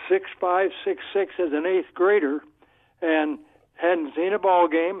 6'5", 6'6", as an 8th grader, and hadn't seen a ball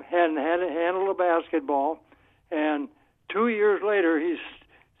game, hadn't handled a basketball, and 2 years later, he's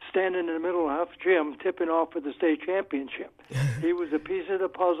standing in the middle of the gym, tipping off for the state championship. He was a piece of the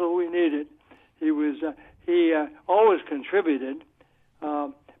puzzle we needed. He always contributed,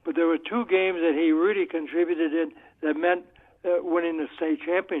 but there were 2 games that he really contributed in that meant winning the state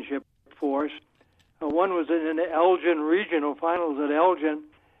championship for us. One was in the Elgin Regional Finals at Elgin.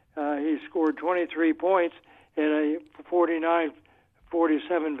 He scored 23 points in a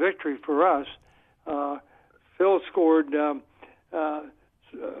 49-47 victory for us. Phil scored. Phil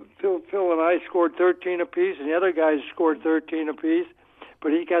and I scored 13 apiece, and the other guys scored 13 apiece.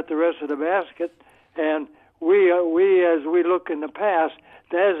 But he got the rest of the basket. And we, as we look in the past,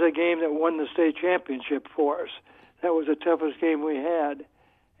 that is a game that won the state championship for us. That was the toughest game we had,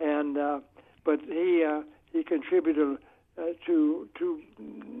 and but he contributed to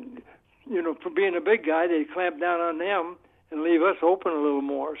for being a big guy. They clamped down on them and leave us open a little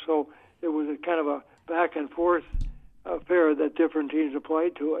more. So it was a kind of a back and forth affair that different teams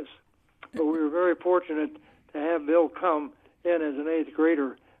applied to us. But we were very fortunate to have Bill come in as an 8th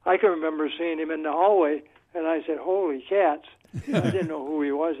grader. I can remember seeing him in the hallway, and I said, holy cats. I didn't know who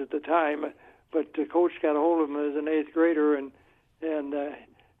he was at the time, but the coach got a hold of him as an 8th grader, and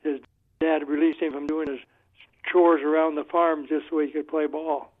his dad released him from doing his chores around the farm just so he could play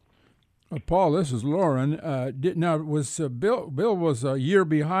ball. Paul, this is Lauren. Bill was a year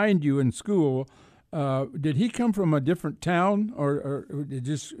behind you in school. Did he come from a different town, or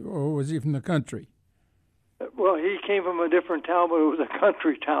was he from the country? Well, he came from a different town, but it was a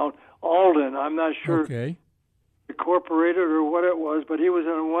country town, Alden. I'm not sure incorporated or what it was, but he was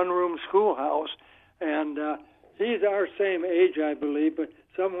in a one-room schoolhouse, and he's our same age, I believe, but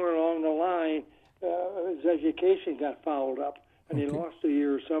somewhere along the line, his education got fouled up, and he lost a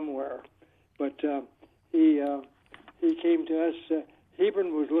year somewhere. But he came to us.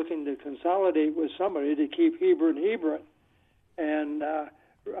 Hebron was looking to consolidate with somebody to keep Hebron, and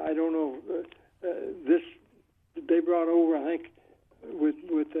I don't know. This they brought over, I think, with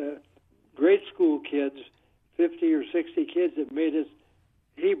grade school kids, 50 or 60 kids that made us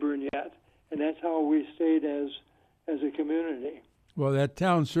Hebron yet, and that's how we stayed as a community. Well, that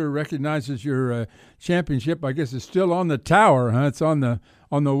town sure recognizes your championship. I guess it's still on the tower, huh? It's on the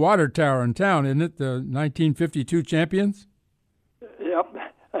water tower in town, isn't it? The 1952 champions. Yep.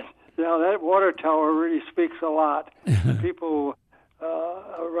 Now that water tower really speaks a lot. People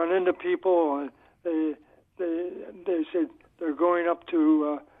run into people. They said they're going up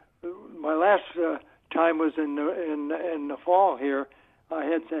to. My last time was in the fall here. I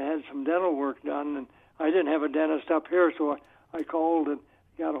had some dental work done, and I didn't have a dentist up here, so I called and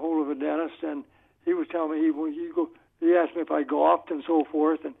got a hold of a dentist, and he was telling me he asked me if I golfed and so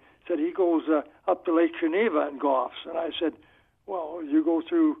forth, and said he goes up to Lake Geneva and golfs. And I said, well, you go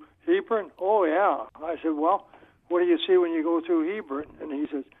through Hebron? Oh, yeah. I said, well, what do you see when you go through Hebron? And he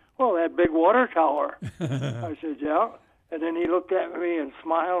says, well, that big water tower. I said, yeah. And then he looked at me and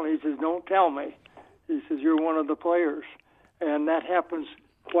smiled, and he says, don't tell me. He says, you're one of the players. And that happens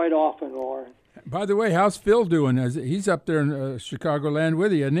quite often, Lauren. By the way, how's Phil doing? He's up there in Chicagoland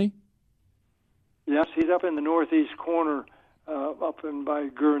with you, isn't he? Yes, he's up in the northeast corner, up in by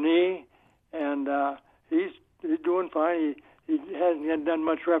Gurnee, and he's doing fine. He hasn't done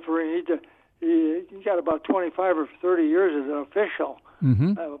much refereeing. He got about 25 or 30 years as an official,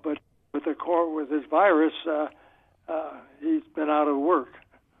 but with his virus, he's been out of work.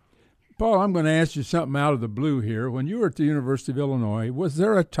 Paul, I'm going to ask you something out of the blue here. When you were at the University of Illinois, was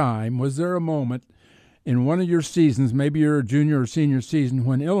there a moment in one of your seasons, maybe your junior or senior season,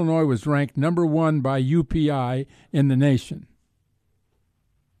 when Illinois was ranked number 1 by UPI in the nation?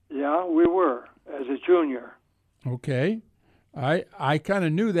 Yeah, we were, as a junior. Okay. I kind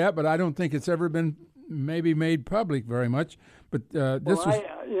of knew that, but I don't think it's ever been maybe made public very much. But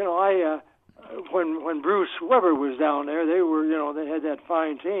when Bruce Weber was down there, they had that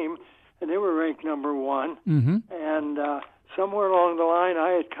fine team, and they were ranked number 1. Mm-hmm. And somewhere along the line, I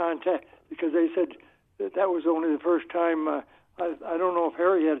had contact because they said that was only the first time. I don't know if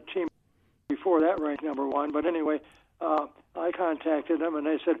Harry had a team before that ranked number 1, but anyway, I contacted them, and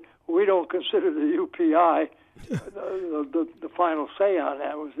they said we don't consider the UPI the final say on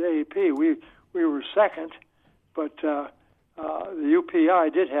that. Was the AP. We were second, but the UPI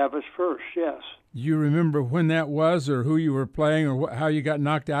did have us first. Yes. You remember when that was, or who you were playing, or how you got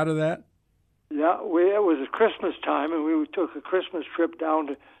knocked out of that? Yeah, it was at Christmas time, and we took a Christmas trip down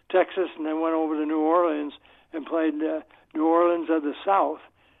to Texas, and then went over to New Orleans and played New Orleans of the South.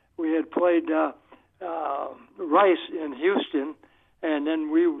 We had played Rice in Houston, and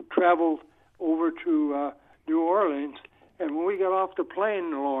then we traveled over to New Orleans. And when we got off the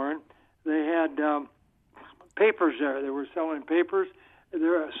plane, Lauren, they had papers there. They were selling papers.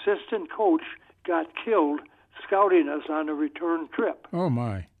 Their assistant coach got killed scouting us on a return trip. Oh,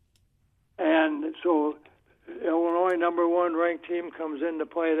 my. And so Illinois number 1 ranked team comes in to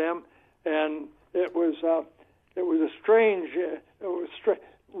play them, and it was a strange.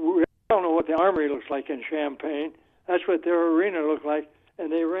 We don't know what the Armory looks like in Champaign. That's what their arena looked like,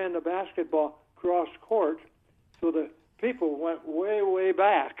 and they ran the basketball cross court, so the people went way, way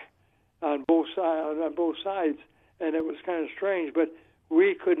back on both sides, and it was kind of strange. But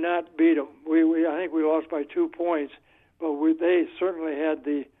we could not beat them. I think we lost by 2 points, but they certainly had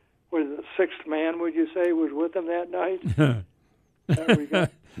the sixth man, would you say, was with them that night? There we go.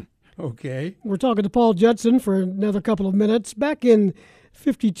 Okay. We're talking to Paul Judson for another couple of minutes. Back in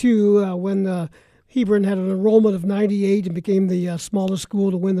 52, when Hebron had an enrollment of 98 and became the smallest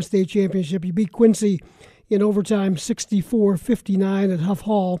school to win the state championship, you beat Quincy in overtime 64-59 at Huff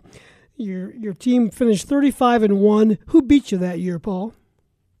Hall. Your team finished 35-1. Who beat you that year, Paul?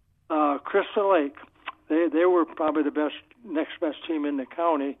 Crystal Lake. They were probably the next best team in the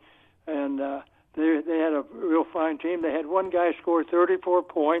county, and they had a real fine team. They had one guy score 34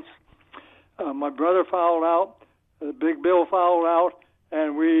 points. My brother fouled out. Big Bill fouled out,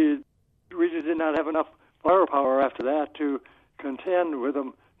 and we just did not have enough firepower after that to contend with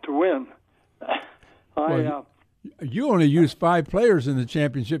them to win. You only used 5 players in the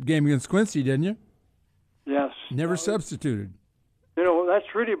championship game against Quincy, didn't you? Yes. Never substituted.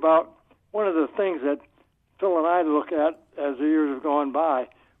 That's really about one of the things that Phil and I look at as the years have gone by.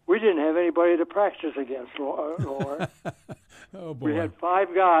 We didn't have anybody to practice against, Lauren. Oh, boy. We had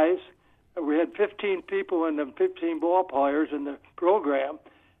 5 guys. We had 15 people and 15 ball players in the program,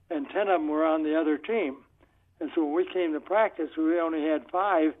 and 10 of them were on the other team. And so when we came to practice, we only had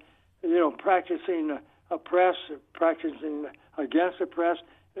 5, practicing a press, practicing against a press.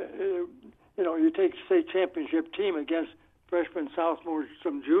 You take state championship team against freshmen, sophomores,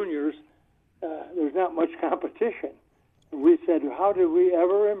 some juniors, there's not much competition. We said, how did we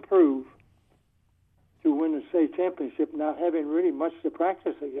ever improve to win the state championship not having really much to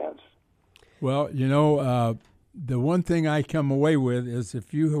practice against? Well, the one thing I come away with is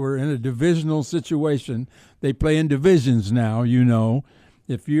if you were in a divisional situation, they play in divisions now,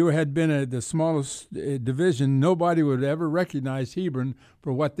 If you had been the smallest division, nobody would ever recognize Hebron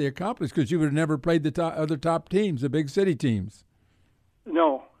for what they accomplished because you would have never played the other top teams, the big city teams.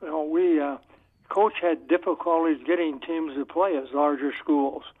 No, we coach had difficulties getting teams to play as larger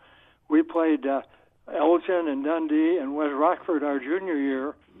schools. We played Elgin and Dundee and West Rockford our junior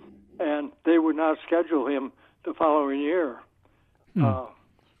year, and they would not schedule him the following year.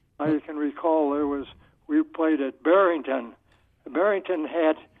 I can recall we played at Barrington. Barrington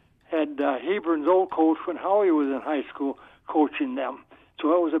had Hebron's old coach when Howie was in high school coaching them.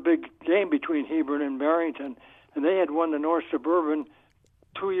 So it was a big game between Hebron and Barrington. And they had won the North Suburban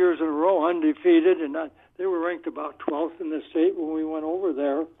 2 years in a row, undefeated, and they were ranked about 12th in the state when we went over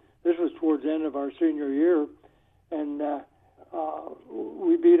there. This was towards the end of our senior year. And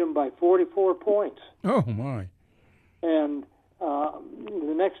we beat them by 44 points. Oh, my. And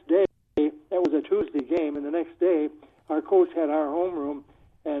the next day, that was a Tuesday game, and the next day, our coach had our homeroom,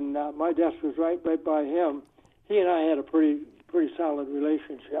 and my desk was right by him. He and I had a pretty solid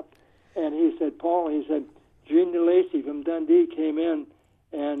relationship. And he said, Paul, Gene DeLacy from Dundee came in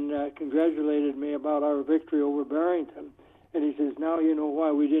and congratulated me about our victory over Barrington. And he says, now you know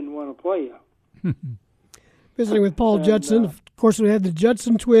why we didn't want to play you. Visiting with Paul Judson. Of course, we had the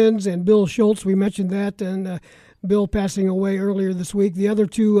Judson twins and Bill Schultz. We mentioned that, and Bill passing away earlier this week. The other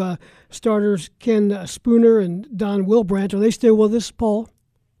two starters, Ken Spooner and Don Wilbrandt, are they still with us, Paul?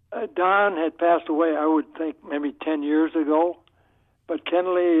 Don had passed away, I would think, maybe 10 years ago. But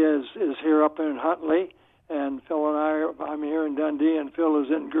Kenley is here up in Huntley, and Phil and I'm here in Dundee, and Phil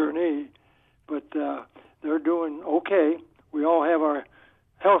is in Gurnee. But they're doing okay. We all have our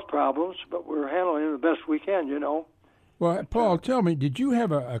health problems, but we're handling it the best we can, Well, Paul, tell me, did you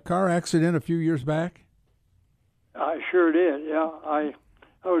have a car accident a few years back? I sure did, yeah. I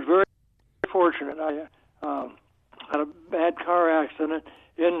was very fortunate. I had a bad car accident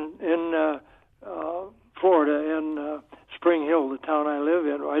in Florida, in Spring Hill, the town I live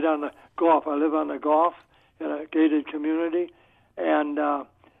in, right on the Gulf. I live on the Gulf in a gated community, and I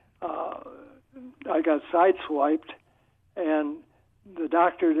got sideswiped, and the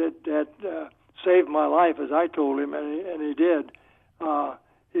doctor that saved my life, as I told him, and he did,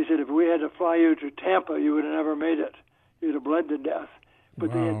 he said, if we had to fly you to Tampa, you would have never made it. You'd have bled to death. But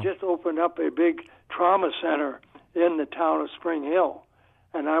Wow. They had just opened up a big trauma center in the town of Spring Hill,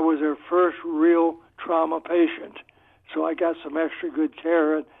 and I was their first real trauma patient. So I got some extra good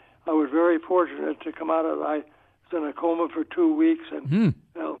care, and I was very fortunate to come out of it. I was in a coma for 2 weeks, and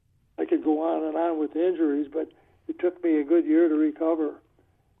I could go on with the injuries, but it took me a good year to recover.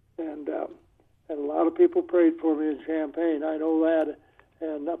 And a lot of people prayed for me in Champaign. I know that.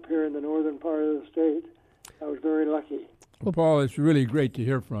 And up here in the northern part of the state, I was very lucky. Well, Paul, it's really great to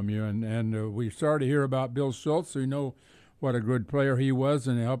hear from you, and we're sorry to hear about Bill Schultz. We know what a good player he was,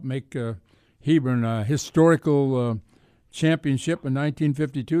 and helped make Hebron a historical championship in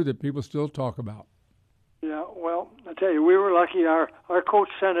 1952 that people still talk about. Yeah, well, I tell you, we were lucky. Our coach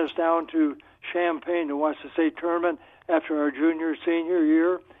sent us down to Champaign to watch the state tournament after our senior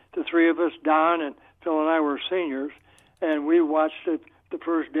year. The three of us, Don and Phil and I, were seniors, and we watched it the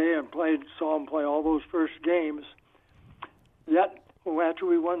first day and saw them play all those first games. Yet, after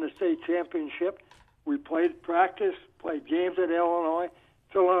we won the state championship, we played practice, played games at Illinois.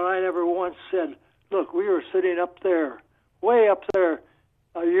 Phil and I never once said, look, we were sitting up there, way up there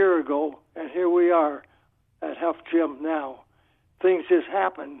a year ago, and here we are at Huff Gym now. Things just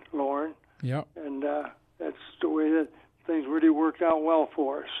happen, Lauren. Yeah. And that's the way that things really worked out well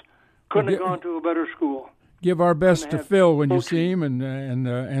for us. Couldn't have gone to a better school. Give our best to Phil when you see him,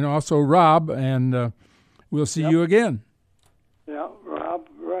 and also Rob, and we'll see you again. Yeah, Rob,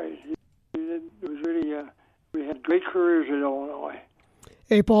 right. It was really, we had great careers at Illinois.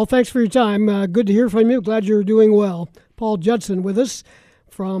 Hey, Paul, thanks for your time. Good to hear from you. Glad you're doing well. Paul Judson with us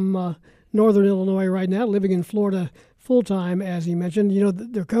from northern Illinois right now, living in Florida full-time, as he mentioned.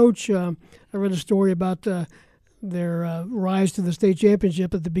 Their coach, I read a story about their rise to the state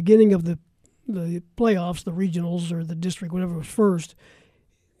championship at the beginning of the playoffs, the regionals or the district, whatever was first.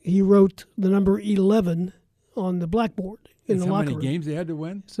 He wrote the number 11 on the blackboard. in the locker room. How many games they had to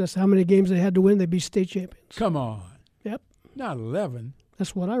win? So that's how many games they had to win. They'd be state champions. Come on. Yep. Not 11.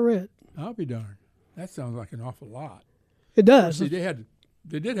 That's what I read. I'll be darned. That sounds like an awful lot. It does. See,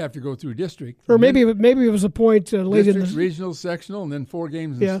 they did have to go through district. Or maybe it was a point late in the regional, sectional, and then 4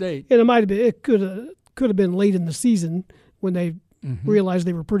 games in state. And it might have been. It could have been late in the season when they realized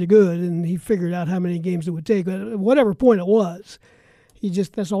they were pretty good, and he figured out how many games it would take. But whatever point it was,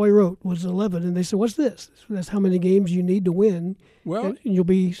 that's all he wrote was 11. And they said, "What's this? That's how many games you need to win. Well, and you'll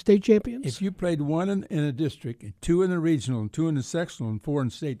be state champions." If you played 1 in a district, and 2 in the regional, and 2 in the sectional, and 4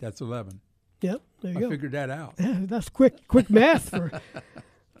 in state, that's 11. Yep, there you go. I figured that out. Yeah, that's quick math for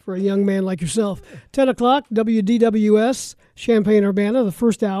a young man like yourself. 10 o'clock, WDWS, Champaign-Urbana, the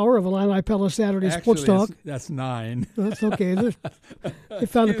first hour of Illini Pella Saturday Sports Talk. That's 9. That's okay. They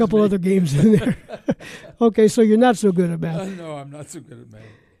found a couple other games in there. Okay, so you're not so good at math. No, I'm not so good at math.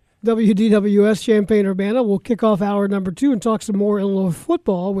 WDWS, Champaign-Urbana. We'll kick off hour number 2 and talk some more Illinois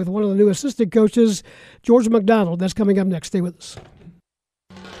football with one of the new assistant coaches, George McDonald. That's coming up next. Stay with us.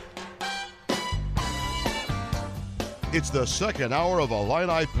 It's the second hour of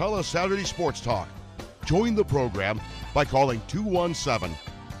Illini Pella Saturday Sports Talk. Join the program by calling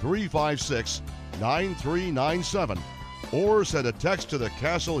 217-356-9397 or send a text to the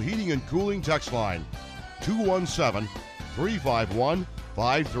Castle Heating and Cooling text line,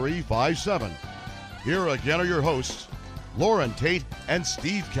 217-351-5357. Here again are your hosts, Lauren Tate and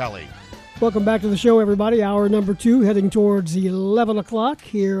Steve Kelly. Welcome back to the show, everybody. Hour number 2, heading towards 11 o'clock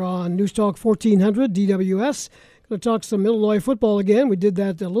here on News Talk 1400 DWS. Going to talk some Illinois football again. We did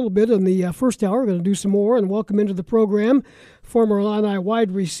that a little bit in the first hour. We're going to do some more and welcome into the program former Illini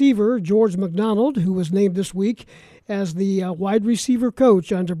wide receiver George McDonald, who was named this week as the wide receiver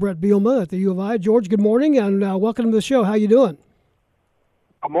coach under Brett Bielema at the U of I. George, good morning and welcome to the show. How you doing?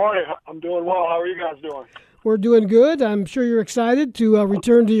 Good morning. I'm doing well. How are you guys doing? We're doing good. I'm sure you're excited to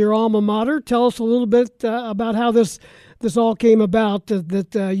return to your alma mater. Tell us a little bit about how this all came about,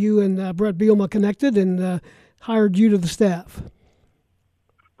 that you and Brett Bielema connected and hired you to the staff.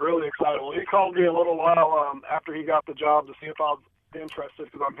 Really excited. Well, he called me a little while after he got the job to see if I was interested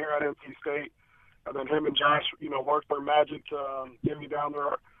because I'm here at NC State. And then him and Josh, worked their magic to get me down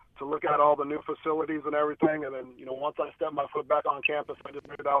there to look at all the new facilities and everything. And then, once I stepped my foot back on campus, I just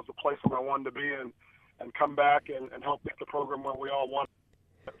knew that was the place where I wanted to be and come back and help make the program where we all want.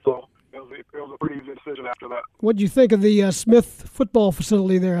 So it was a pretty easy decision after that. What did you think of the Smith football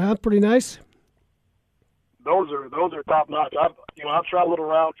facility there, huh? Pretty nice? Those are top notch. I've traveled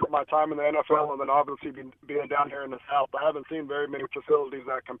around for my time in the NFL, and then obviously being down here in the South, I haven't seen very many facilities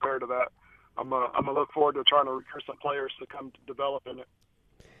that compare to that. I'm gonna look forward to trying to recruit some players to come to develop in it.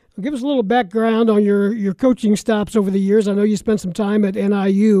 Well, give us a little background on your coaching stops over the years. I know you spent some time at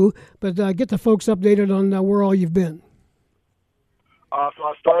NIU, but get the folks updated on where all you've been. So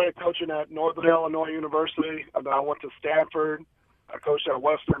I started coaching at Northern Illinois University, and then I went to Stanford. I coached at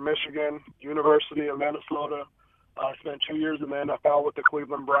Western Michigan, University of Minnesota. I spent 2 years in the NFL with the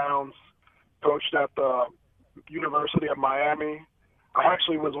Cleveland Browns. Coached at the University of Miami. I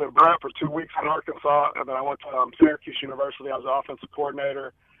actually was with Brett for 2 weeks in Arkansas, and then I went to Syracuse University. I was the offensive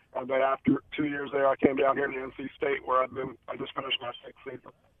coordinator. And then after 2 years there, I came down here to NC State, where I just finished my 6th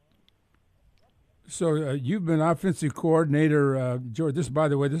season. So you've been offensive coordinator, George. By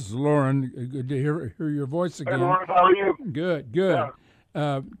the way, this is Lauren. Good to hear your voice again. Hey, Lauren, how are you? Good. Yeah.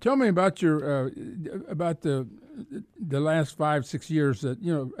 Tell me about your about the last 5-6 years at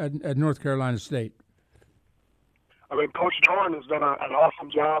North Carolina State. I mean, Coach Jordan has done an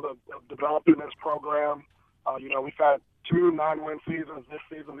awesome job of developing this program. We've had 2 9-win seasons. This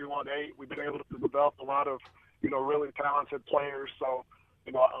season we won 8. We've been able to develop a lot of really talented players. So.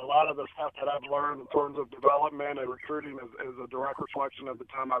 A lot of the stuff that I've learned in terms of development and recruiting is a direct reflection of the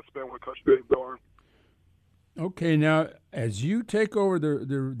time I've spent with Coach Dave Doran. Okay, now as you take over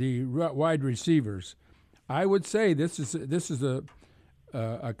the wide receivers, I would say this is a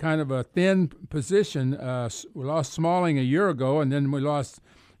kind of a thin position. We lost Smalling a year ago, and then we lost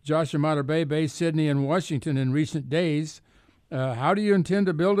Josh Imatorbhebhe, Sidney, and Washington in recent days. How do you intend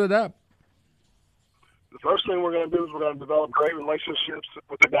to build it up? The first thing we're going to do is we're going to develop great relationships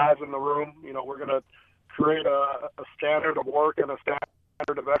with the guys in the room. We're going to create a standard of work and a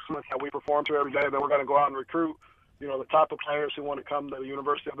standard of excellence that we perform to every day. Then we're going to go out and recruit, the type of players who want to come to the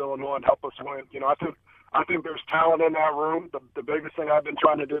University of Illinois and help us win. I think there's talent in that room. The biggest thing I've been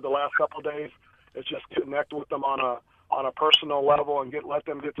trying to do the last couple of days is just connect with them on a personal level and let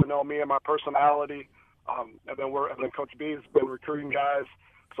them get to know me and my personality. And then Coach B has been recruiting guys.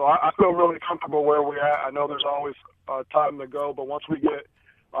 So I feel really comfortable where we're at. I know there's always time to go, but once we get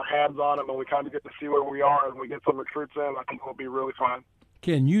our hands on them and we kind of get to see where we are and we get some recruits in, I think we'll be really fine.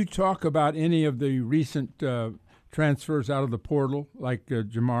 Can you talk about any of the recent transfers out of the portal, like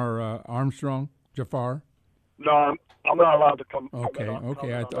Jafar? No, I'm not allowed to come. Okay.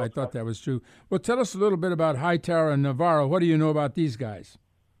 I thought that was true. Well, tell us a little bit about Hightower and Navarro. What do you know about these guys?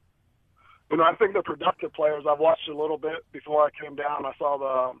 I think they're productive players. I've watched a little bit before I came down. I saw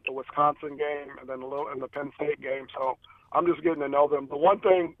the Wisconsin game and then a little in the Penn State game. So I'm just getting to know them. The one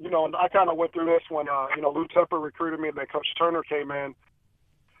thing, and I kind of went through this when, Lou Tepper recruited me and then Coach Turner came in.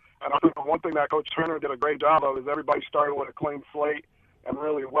 And I think the one thing that Coach Turner did a great job of is everybody started with a clean slate. And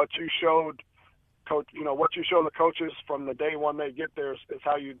really what you showed, Coach, what you show the coaches from the day one they get there is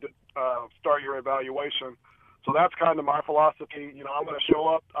how you start your evaluation. So that's kind of my philosophy. I'm going to show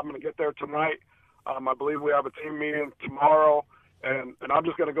up. I'm going to get there tonight. I believe we have a team meeting tomorrow, and I'm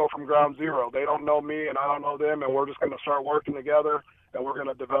just going to go from ground zero. They don't know me, and I don't know them, and we're just going to start working together, and we're going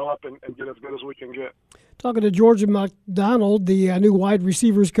to develop and get as good as we can get. Talking to George McDonald, the new wide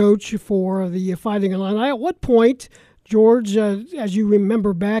receivers coach for the Fighting Illini. At what point, George, as you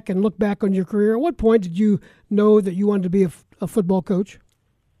remember back and look back on your career, at what point did you know that you wanted to be a football coach?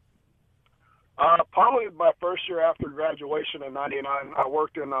 Probably my first year after graduation in '99. I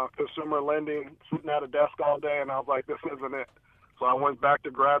worked in consumer lending, sitting at a desk all day, and I was like, this isn't it. So I went back to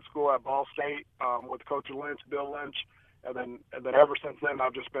grad school at Ball State with Coach Lynch, Bill Lynch, and then ever since then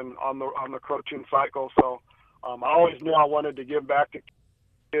I've just been on the coaching cycle. So I always knew I wanted to give back to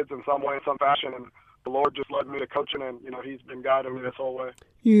kids in some way, in some fashion, and the Lord just led me to coaching, and He's been guiding me this whole way.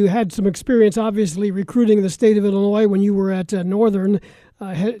 You had some experience, obviously, recruiting the state of Illinois when you were at Northern.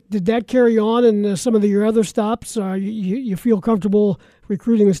 Did that carry on in some of your other stops? You feel comfortable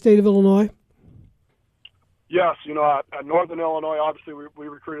recruiting the state of Illinois? Yes, at Northern Illinois, obviously we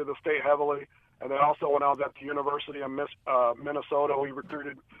recruited the state heavily, and then also when I was at the University of Minnesota, we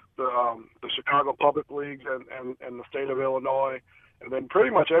recruited the Chicago Public Leagues and the state of Illinois. And then pretty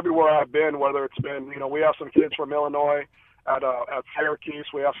much everywhere I've been, whether it's been, we have some kids from Illinois at Syracuse,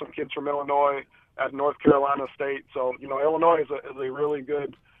 we have some kids from Illinois at North Carolina State. So, Illinois is a really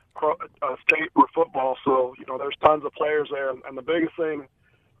good state for football. So, there's tons of players there. And the biggest thing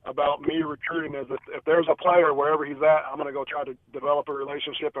about me recruiting is if there's a player wherever he's at, I'm going to go try to develop a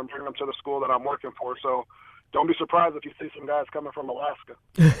relationship and bring him to the school that I'm working for. So don't be surprised if you see some guys coming from Alaska.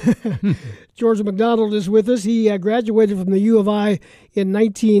 George McDonald is with us. He graduated from the U of I in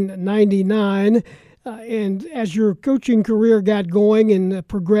 1999. And as your coaching career got going and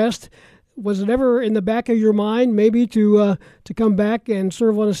progressed, was it ever in the back of your mind maybe to come back and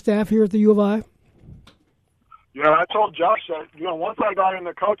serve on a staff here at the U of I? I told Josh that, once I got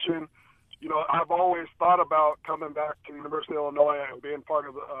into coaching, I've always thought about coming back to the University of Illinois and being part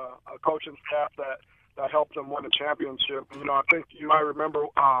of a coaching staff that helped them win a championship. I think you might remember,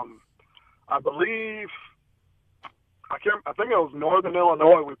 I think it was Northern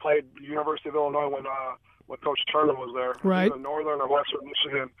Illinois. We played the University of Illinois when Coach Turner was there. Right. Either Northern or Western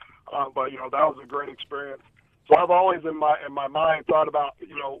Michigan. But that was a great experience. So I've always in my mind thought about,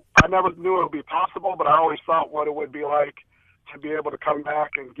 I never knew it would be possible, but I always thought what it would be like to be able to come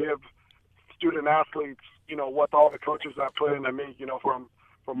back and give student athletes, what all the coaches that put into me,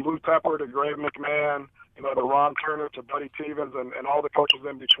 from Lou Tepper to Greg McMahon, to Ron Turner to Buddy Stevens and all the coaches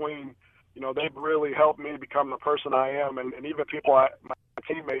in between. They've really helped me become the person I am, and even people, my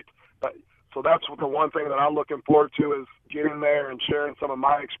teammates. So that's the one thing that I'm looking forward to is getting there and sharing some of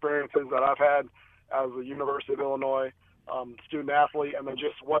my experiences that I've had as a University of Illinois student athlete, and then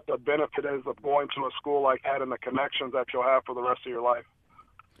just what the benefit is of going to a school like that and the connections that you'll have for the rest of your life.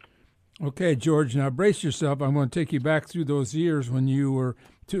 Okay, George, now brace yourself. I'm going to take you back through those years when you were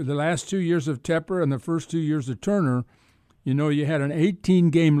the last 2 years of Tepper and the first 2 years of Turner. You had an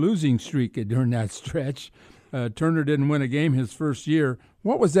 18-game losing streak during that stretch. Turner didn't win a game his first year.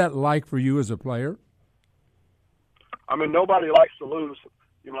 What was that like for you as a player? Nobody likes to lose.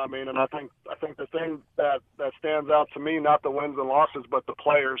 And I think the thing that stands out to me, not the wins and losses, but the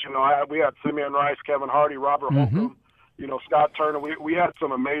players. We had Simeon Rice, Kevin Hardy, Robert Holcomb, Scott Turner. We had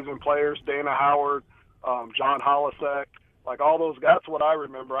some amazing players, Dana Howard, John Holisek, like all those guys. That's what I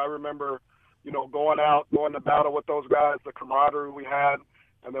remember. I remember, going to battle with those guys, the camaraderie we had.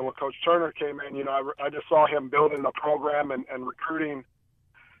 And then when Coach Turner came in, I just saw him building the program and recruiting,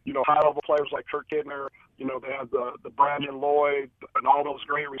 high-level players like Kurt Kidner. They had the Brandon Lloyd and all those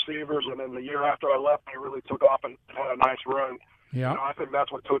great receivers. And then the year after I left, they really took off and had a nice run. Yeah. I think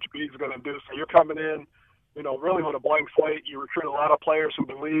that's what Coach B is going to do. So you're coming in, really with a blank slate. You recruit a lot of players who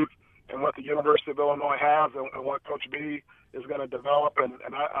believe in what the University of Illinois has and what Coach B is going to develop. And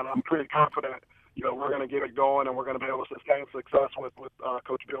I'm pretty confident, we're going to get it going, and we're going to be able to sustain success with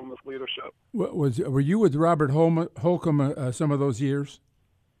Coach Bielema's leadership. Were you with Robert Holcomb some of those years?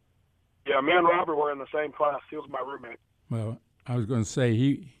 Yeah, me and Robert were in the same class. He was my roommate. Well, I was going to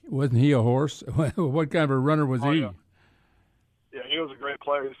say, wasn't he a horse? What kind of a runner was he? Yeah, he was a great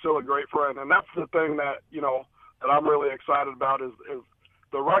player. He's still a great friend, and that's the thing that that I'm really excited about is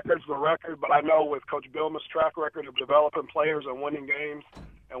the record's the record. But I know with Coach Bielema's track record of developing players and winning games,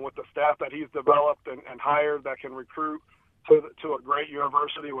 and with the staff that he's developed and hired that can recruit to a great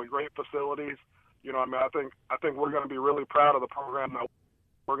university with great facilities, I think we're going to be really proud of the program that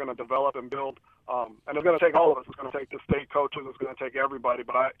we're going to develop and build. And it's going to take all of us. It's going to take the state coaches. It's going to take everybody.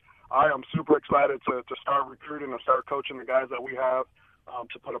 But I am super excited to start recruiting and start coaching the guys that we have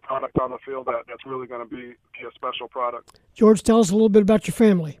to put a product on the field that's really going to be a special product. George, tell us a little bit about your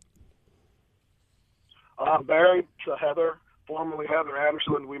family. I'm married to Heather, formerly Heather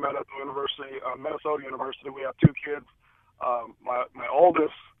Anderson. We met at the Minnesota University. We have 2 kids. My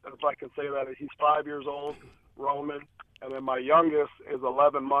oldest, if I can say that, he's 5 years old, Roman. And then my youngest is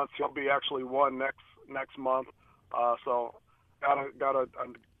 11 months. He'll be actually 1 next month. So got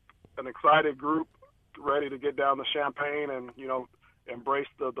an excited group ready to get down to Champaign and embrace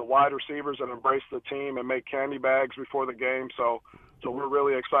the wide receivers and embrace the team and make candy bags before the game. So we're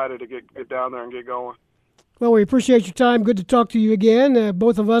really excited to get down there and get going. Well, we appreciate your time. Good to talk to you again.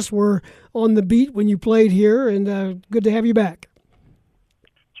 Both of us were on the beat when you played here, and good to have you back.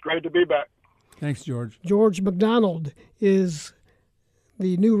 It's great to be back. Thanks, George. George McDonald is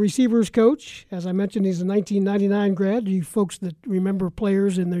the new receivers coach. As I mentioned, he's a 1999 grad. You folks that remember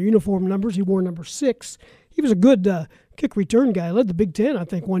players in their uniform numbers, he wore number 6. He was a good kick return guy. Led the Big Ten, I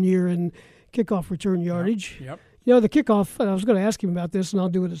think, 1 year in kickoff return yardage. Yep. The kickoff, I was going to ask him about this, and I'll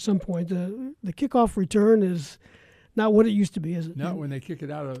do it at some point. The kickoff return is not what it used to be, is it? Not when they kick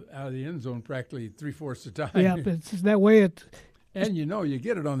it out of the end zone practically 3/4 the time. Yeah, it's that way. And you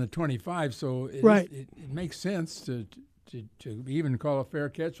get it on the 25, so it makes sense to even call a fair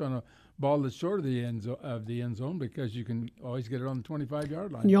catch on a ball that's short of the end zone because you can always get it on the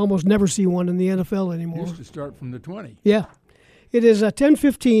 25-yard line. You almost never see one in the NFL anymore. Used to start from the 20. Yeah. It is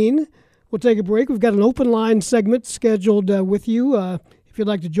 10:15. We'll take a break. We've got an open line segment scheduled with you. If you'd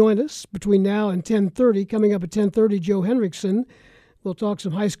like to join us between now and 10:30, coming up at 10:30, Joe Hendrickson will talk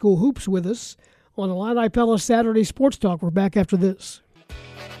some high school hoops with us on Illini Pella Saturday Sports Talk. We're back after this.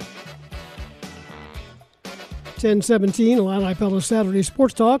 10:17, Illini Pella Saturday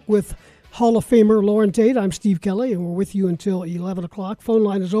Sports Talk with Hall of Famer Loren Tate. I'm Steve Kelly, and we're with you until 11 o'clock. Phone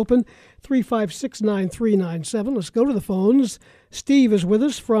line is open, 356-9397. Let's go to the phones. Steve is with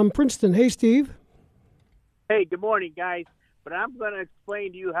us from Princeton. Hey, Steve. Hey, good morning, guys. But I'm going to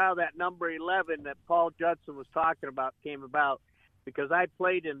explain to you how that number 11 that Paul Judson was talking about came about, because I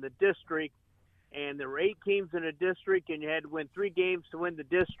played in the district, and there were 8 teams in a district, and you had to win 3 games to win the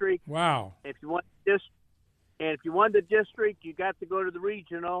district. Wow. If you won the district, you got to go to the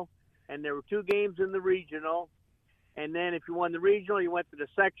regional, and there were 2 games in the regional. And then if you won the regional, you went to the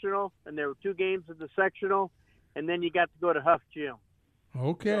sectional, and there were 2 games in the sectional, and then you got to go to Huff Gym.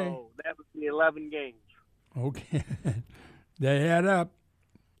 Okay. So that was the 11 games. Okay. They add up.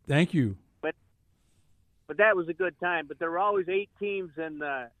 Thank you. But that was a good time. But there were always 8 teams, and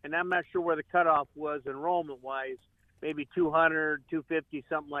I'm not sure where the cutoff was enrollment-wise, maybe 200, 250,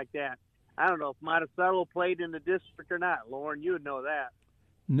 something like that. I don't know if Monticello played in the district or not. Lauren, you would know that.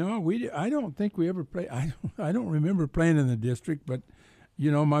 No, I don't think we ever played. I don't remember playing in the district, but,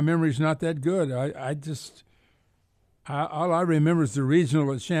 my memory's not that good. All I remember is the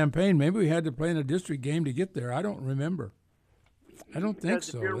regional at Champaign. Maybe we had to play in a district game to get there. I don't remember. I don't think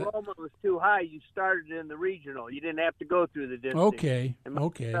so. If your enrollment was too high, you started in the regional. You didn't have to go through the district. Okay. And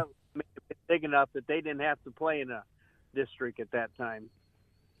big enough that they didn't have to play in a district at that time.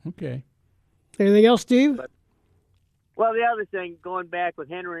 Okay. Anything else, Steve? Well, the other thing, going back with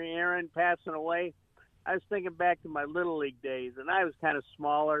Henry Aaron passing away, I was thinking back to my Little League days, and I was kind of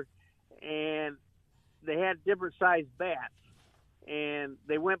smaller, and they had different sized bats, and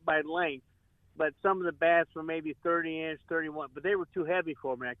they went by length, but some of the bats were maybe 30-inch, 31, but they were too heavy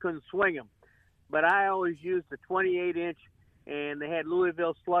for me. I couldn't swing them. But I always used the 28-inch, and they had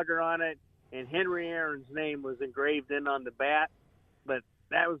Louisville Slugger on it, and Henry Aaron's name was engraved in on the bat, but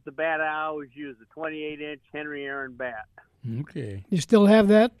that was the bat I always used, the 28-inch Henry Aaron bat. Okay. You still have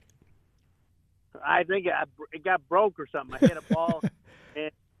that? I think it got broke or something. I hit a ball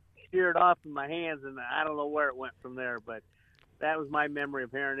and sheared off in my hands, and I don't know where it went from there, but that was my memory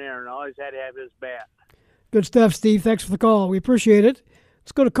of Henry Aaron. I always had to have his bat. Good stuff, Steve. Thanks for the call. We appreciate it.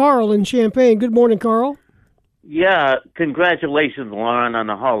 Let's go to Carl in Champaign. Good morning, Carl. Yeah, congratulations, Lauren, on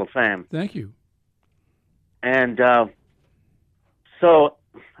the Hall of Fame. Thank you. And so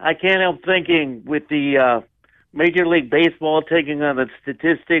I can't help thinking with the Major League Baseball taking on the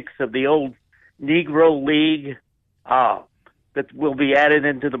statistics of the old Negro League that will be added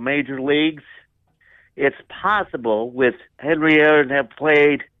into the major leagues, it's possible with Henry Aaron have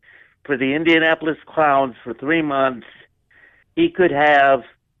played for the Indianapolis Clowns for 3 months, he could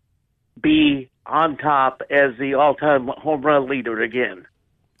be on top as the all-time home run leader again.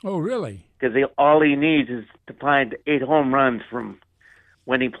 Oh, really? Because all he needs is to find 8 home runs from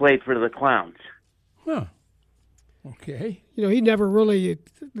when he played for the Clowns. Huh. Okay. You know, he never really,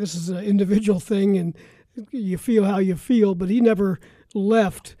 this is an individual thing, and you feel how you feel, but he never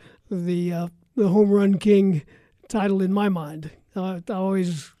left the home run king title in my mind. I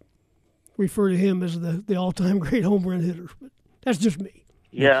always refer to him as the all-time great home run hitter, but that's just me.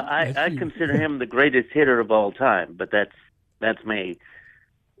 Yeah, I consider him the greatest hitter of all time, but that's me.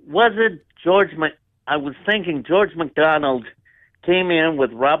 Was it I was thinking George McDonald came in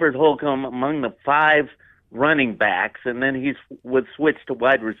with Robert Holcomb among the 5 running backs, and then he would switch to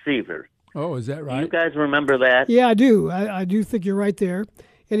wide receiver. Oh, is that right? Do you guys remember that? Yeah, I do. I do think you're right there.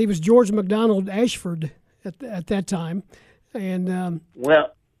 And he was George McDonald Ashford at that time. And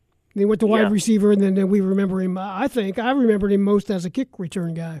he went to wide receiver, and then we remember him. I remembered him most as a kick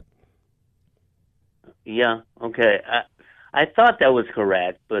return guy. Yeah, okay. I thought that was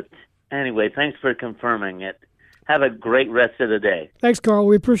correct, but anyway, thanks for confirming it. Have a great rest of the day. Thanks, Carl.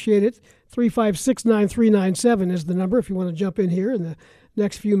 We appreciate it. 356-9397 is the number if you want to jump in here in the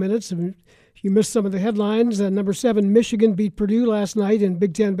next few minutes. If you missed some of the headlines, number 7, Michigan beat Purdue last night in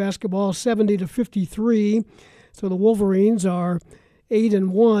Big Ten basketball 70-53. So the Wolverines are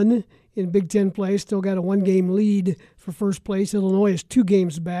 8-1 in Big Ten play. Still got a 1-game lead for first place. Illinois is 2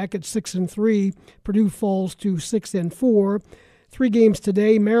 games back at 6-3. Purdue falls to 6-4. 3 games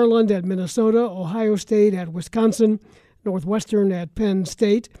today: Maryland at Minnesota, Ohio State at Wisconsin, Northwestern at Penn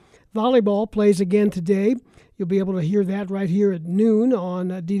State. Volleyball plays again today. You'll be able to hear that right here at noon on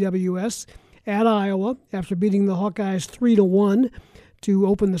DWS at Iowa after beating the Hawkeyes 3-1 to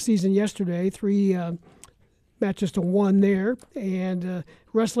open the season yesterday. 3 matches to 1 there. And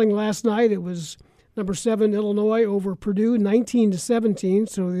wrestling last night, it was number 7 Illinois over Purdue 19-17.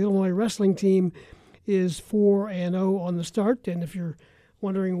 So the Illinois wrestling team is 4-0 on the start. And if you're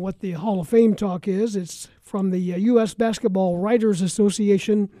wondering what the Hall of Fame talk is, it's from the U.S. Basketball Writers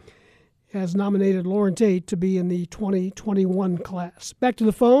Association has nominated Lauren Tate to be in the 2021 class. Back to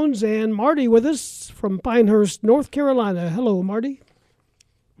the phones, and Marty with us from Pinehurst, North Carolina. Hello, Marty.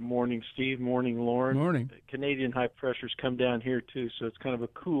 Morning, Steve. Morning, Lauren. Morning. Canadian high pressure's come down here, too, so it's kind of a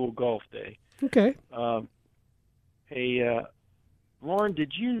cool golf day. Okay. Hey, Lauren,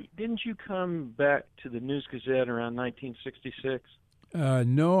 didn't you come back to the News Gazette around 1966?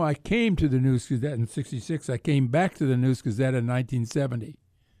 No, I came to the News Gazette in 66. I came back to the News Gazette in 1970.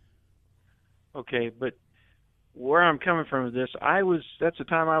 Okay, but where I'm coming from with this, that's the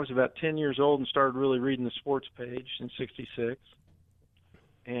time I was about 10 years old and started really reading the sports page in 66.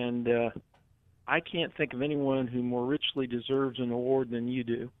 And I can't think of anyone who more richly deserves an award than you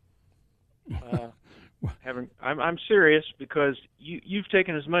do. I'm serious, because you've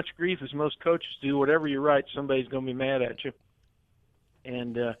taken as much grief as most coaches do. Whatever you write, somebody's going to be mad at you.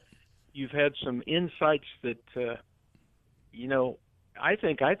 And you've had some insights that, I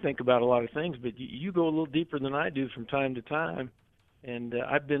think about a lot of things, but you go a little deeper than I do from time to time. And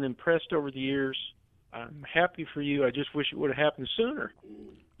I've been impressed over the years. I'm happy for you. I just wish it would have happened sooner.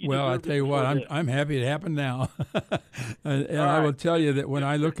 Well, I tell you what, I'm happy it happened now. and I will tell you that when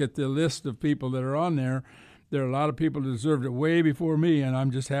I look at the list of people that are on there, there are a lot of people who deserved it way before me, and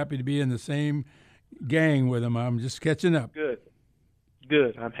I'm just happy to be in the same gang with them. I'm just catching up. Good.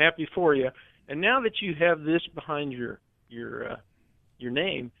 I'm happy for you. And now that you have this behind your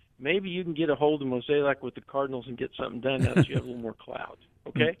name, maybe you can get a hold of Mosaic with the Cardinals and get something done now that you have a little more clout.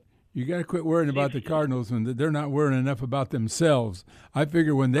 Okay? You got to quit worrying about the Cardinals, and they're not worrying enough about themselves. I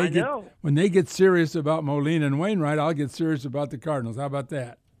figure when they get serious about Molina and Wainwright, I'll get serious about the Cardinals. How about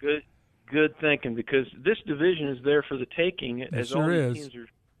that? Good thinking, because this division is there for the taking. As all these teams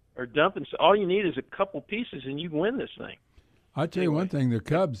are dumping. So all you need is a couple pieces, and you can win this thing. I'll tell you one thing: the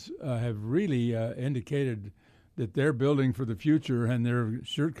Cubs have really indicated that they're building for the future, and they're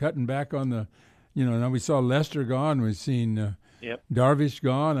sure cutting back on the. Now we saw Lester gone. We've seen. Darvish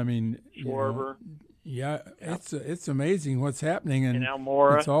gone. I mean, Schwarber. It's amazing what's happening, and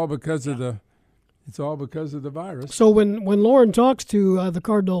Almora. It's all because of the virus. So when Lauren talks to the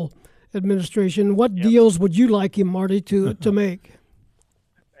Cardinal administration, what deals would you like him, Marty, to make?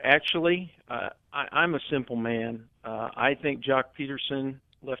 Actually, I'm a simple man. I think Jock Peterson,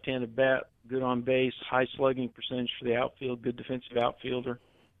 left-handed bat, good on base, high slugging percentage for the outfield, good defensive outfielder.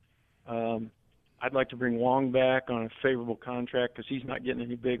 I'd like to bring Wong back on a favorable contract because he's not getting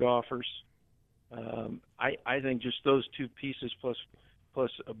any big offers. I think just those two pieces plus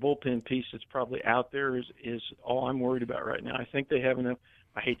a bullpen piece that's probably out there is all I'm worried about right now. I think they have enough.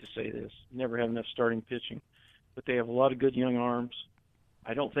 I hate to say this, never have enough starting pitching, but they have a lot of good young arms.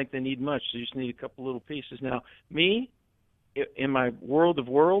 I don't think they need much. They just need a couple little pieces. Now, me, in my world of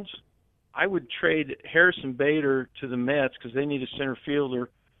worlds, I would trade Harrison Bader to the Mets because they need a center fielder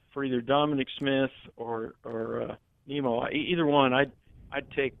for either Dominic Smith or Nemo. Either one, I'd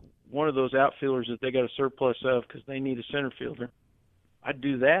take one of those outfielders that they got a surplus of because they need a center fielder. I'd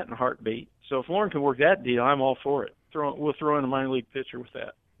do that in a heartbeat. So if Lauren can work that deal, I'm all for it. We'll throw in a minor league pitcher with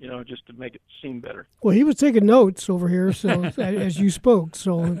that, just to make it seem better. Well, he was taking notes over here, so as you spoke.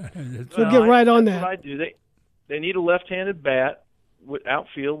 So get right on that. That's what I do. They need a left-handed bat with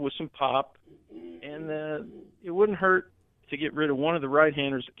outfield with some pop, and it wouldn't hurt to get rid of one of the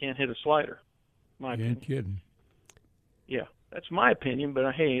right-handers that can't hit a slider. My opinion. Ain't kidding. Yeah, that's my opinion, but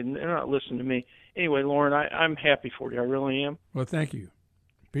hey, they're not listening to me. Anyway, Lauren, I'm happy for you. I really am. Well, thank you.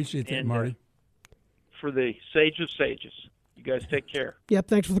 Appreciate that, Marty. For the sage of sages, you guys take care. Yep,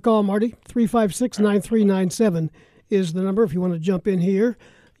 thanks for the call, Marty. 356-9397 is the number if you want to jump in here.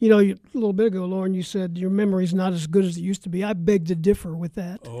 A little bit ago, Lauren, you said your memory's not as good as it used to be. I beg to differ with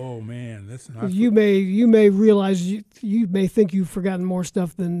that. Oh man, that's not. You may realize you may think you've forgotten more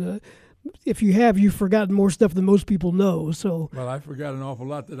stuff than. If you have, you've forgotten more stuff than most people know. So. Well, I forgot an awful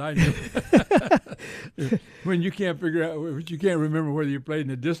lot that I knew. When you can't remember whether you played in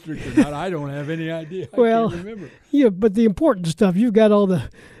the district or not, I don't have any idea. I can't remember. Yeah, but the important stuff, you've got all the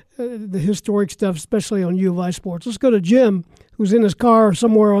historic stuff, especially on U of I Sports. Let's go to Jim, who's in his car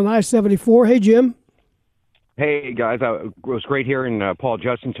somewhere on I-74. Hey, Jim. Hey, guys. It was great hearing Paul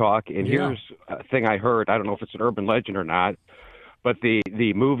Judson talk. And here's a thing I heard. I don't know if it's an urban legend or not, but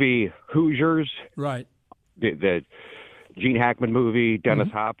the movie Hoosiers, right? The Gene Hackman movie, Dennis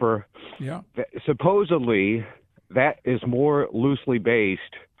Hopper. Yeah. Supposedly, that is more loosely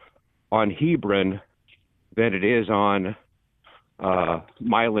based on Hebron than it is on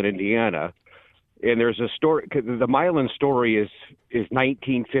Milan, Indiana. And there's a story. The Milan story is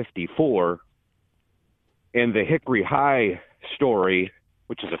 1954, and the Hickory High story,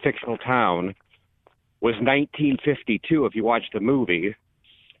 which is a fictional town, was 1952. If you watch the movie,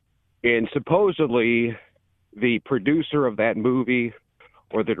 and supposedly the producer of that movie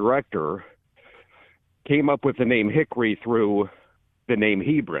or the director came up with the name Hickory through the name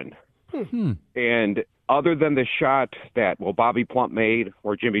Hebron. And other than the shot that Bobby Plump made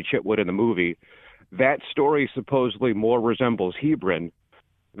or Jimmy Chitwood in the movie, that story supposedly more resembles Hebron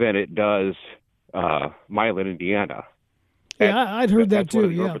than it does Milan, Indiana. Yeah, I'd heard that too.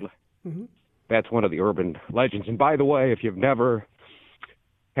 Yeah, that's one of the urban legends. And by the way, if you've never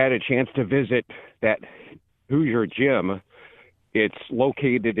had a chance to visit that Hoosier gym, it's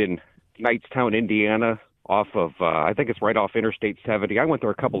located in Knightstown, Indiana, off of I think it's right off Interstate 70. I went there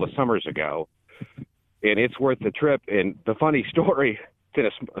a couple of summers ago, and it's worth the trip. And the funny story,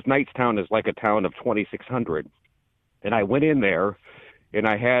 Knightstown is like a town of 2,600, and I went in there, and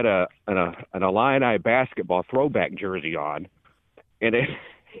I had an Illini basketball throwback jersey on, and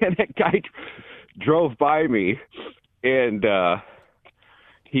that guy drove by me, and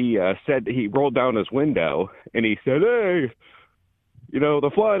he said, he rolled down his window, and he said, "Hey,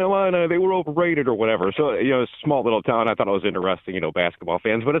 the Flying Illini, they were overrated," or whatever. So, it's a small little town. I thought it was interesting, basketball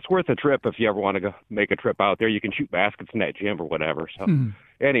fans. But it's worth a trip if you ever want to go make a trip out there. You can shoot baskets in that gym or whatever. So,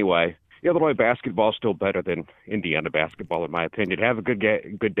 anyway, Illinois basketball is still better than Indiana basketball, in my opinion. Have a good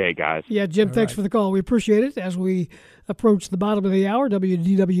day, guys. Yeah, Jim, thanks for the call. We appreciate it. As we approach the bottom of the hour,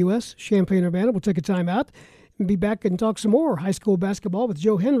 WDWS, Champaign-Urbana, we'll take a time out and be back and talk some more high school basketball with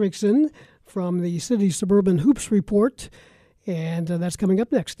Joe Henriksen from the City Suburban Hoops Report. And that's coming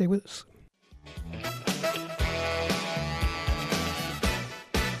up next. Stay with us.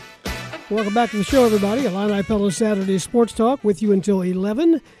 Welcome back to the show, everybody. Illini Pella Saturday Sports Talk with you until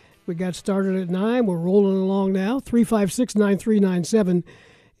 11. We got started at 9. We're rolling along now. 356-9397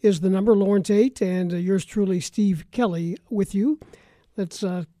 is the number. Lauren Tate and yours truly, Steve Kelly, with you. Let's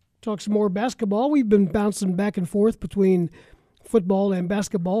talk some more basketball. We've been bouncing back and forth between football and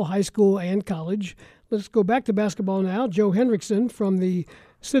basketball, high school and college. Let's go back to basketball now. Joe Henriksen from the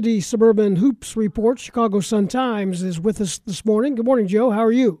City Suburban Hoops Report, Chicago Sun-Times, is with us this morning. Good morning, Joe. How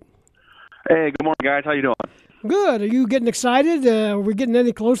are you? Hey, good morning, guys. How you doing? Good. Are you getting excited? Are we getting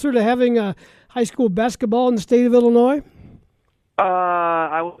any closer to having high school basketball in the state of Illinois?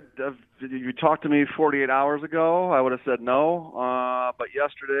 I would have, if you talked to me 48 hours ago, I would have said no. But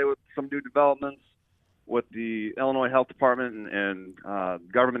yesterday, with some new developments with the Illinois Health Department and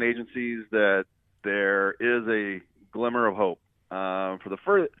government agencies, that there is a glimmer of hope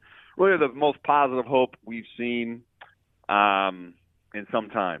really the most positive hope we've seen in some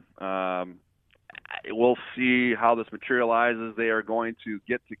time. We'll see how this materializes. They are going to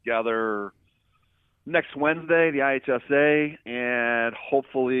get together next Wednesday, the IHSA, and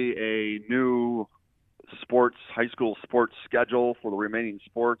hopefully a new high school sports schedule for the remaining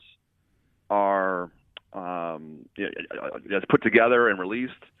sports are put together and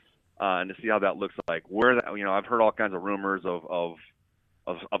released, and to see how that looks like. I've heard all kinds of rumors of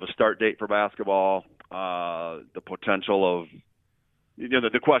a start date for basketball, the potential of,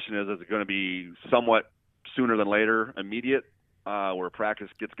 the question is it going to be somewhat sooner than later, immediate, where practice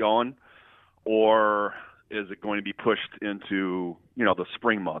gets going, or is it going to be pushed into, the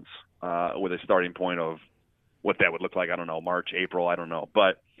spring months, with a starting point of what that would look like? I don't know, March, April, I don't know.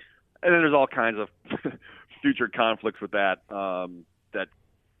 And then there's all kinds of future conflicts with that, that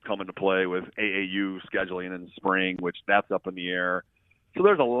come into play with AAU scheduling in the spring, which that's up in the air. So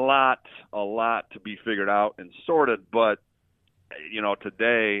there's a lot to be figured out and sorted, but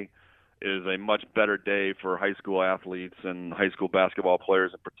today is a much better day for high school athletes and high school basketball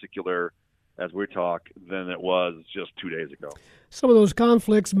players in particular, as we talk, than it was just 2 days ago. Some of those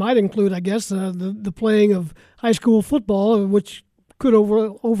conflicts might include, I guess, the playing of high school football, which could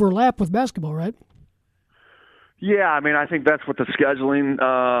overlap with basketball, right? Yeah, I think that's what the scheduling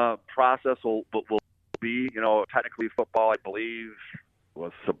process will be. Technically football, I believe,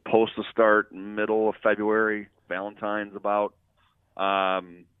 was supposed to start middle of February, Valentine's about. I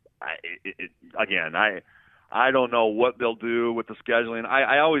don't know what they'll do with the scheduling.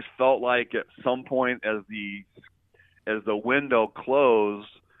 I always felt like at some point as the window closed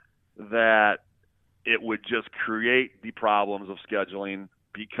that it would just create the problems of scheduling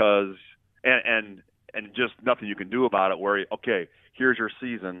because and just nothing you can do about it, where, okay, here's your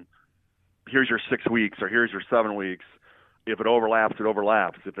season, here's your 6 weeks, or here's your 7 weeks. If it overlaps, it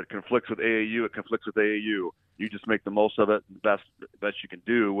overlaps. If it conflicts with AAU, it conflicts with AAU. You just make the most of it, the best you can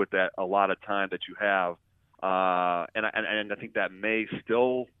do with that a lot of time that you have. And I think that may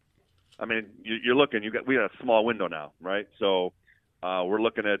still, you're looking, we got a small window now, right? So we're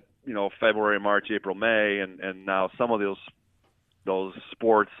looking at, February, March, April, May, and now some of those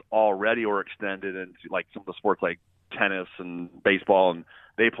sports already are extended into, like, some of the sports like tennis and baseball, and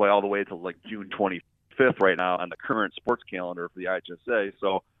they play all the way to like June 25th right now on the current sports calendar for the IHSA.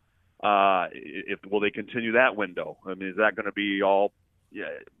 So will they continue that window? Is that going to be all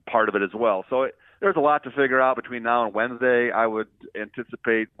part of it as well? So there's a lot to figure out between now and Wednesday. I would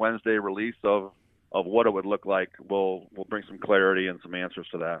anticipate Wednesday release of what it would look like. We'll bring some clarity and some answers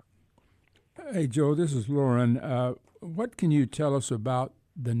to that. Hey, Joe, this is Lauren. What can you tell us about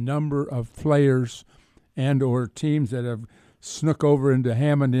the number of players and or teams that have snuck over into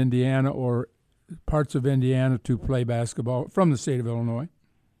Hammond, Indiana, or parts of Indiana to play basketball from the state of Illinois?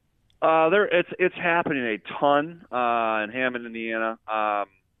 It's happening a ton in Hammond, Indiana.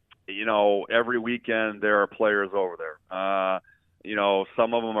 Every weekend there are players over there.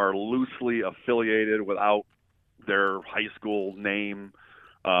 Some of them are loosely affiliated without their high school name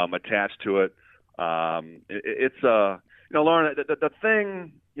attached to it. Lauren, the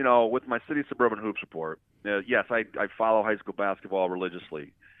thing, with my City Suburban Hoops report, yes, I follow high school basketball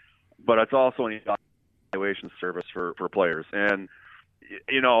religiously, but it's also an evaluation service for players. And,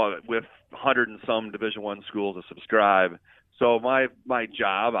 with 100 and some Division I schools to subscribe, so my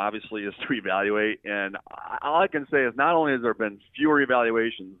job, obviously, is to evaluate. And all I can say is not only has there been fewer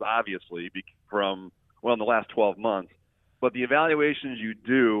evaluations, obviously, in the last 12 months, but the evaluations you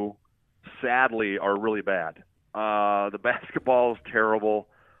do, sadly, are really bad. The basketball is terrible.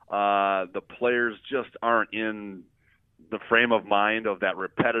 The players just aren't in the frame of mind of that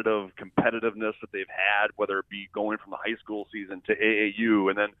repetitive competitiveness that they've had, whether it be going from the high school season to AAU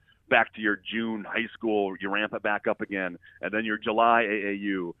and then back to your June high school, you ramp it back up again, and then your July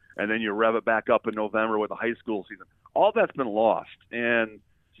AAU, and then you rev it back up in November with the high school season. All that's been lost. And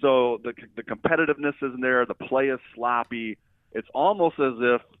so the competitiveness isn't there. The play is sloppy. It's almost as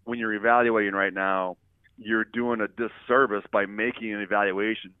if when you're evaluating right now, you're doing a disservice by making an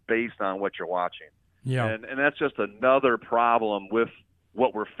evaluation based on what you're watching. Yeah. And that's just another problem with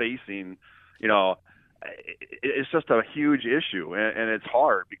what we're facing. It's just a huge issue, and it's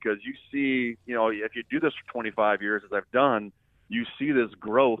hard because you see, if you do this for 25 years, as I've done, you see this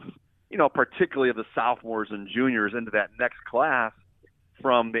growth, particularly of the sophomores and juniors into that next class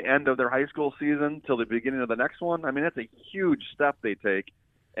from the end of their high school season till the beginning of the next one. I mean, that's a huge step they take,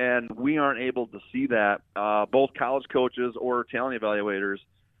 and we aren't able to see that, both college coaches or talent evaluators,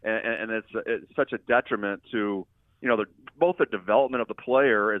 and it's such a detriment to, you know, both the development of the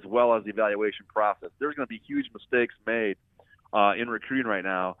player as well as the evaluation process. There's going to be huge mistakes made in recruiting right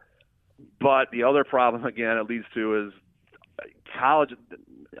now. But the other problem, again, it leads to is college.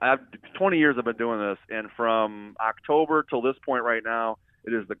 20 years I've been doing this, and from October till this point right now,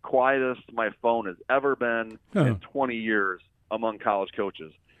 it is the quietest my phone has ever been in 20 years among college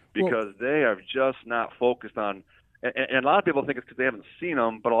coaches, because they are just not focused on. And a lot of people think it's because they haven't seen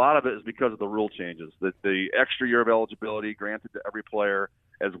them, but a lot of it is because of the rule changes, the extra year of eligibility granted to every player,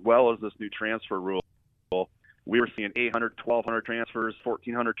 as well as this new transfer rule. We were seeing 800, 1,200 transfers,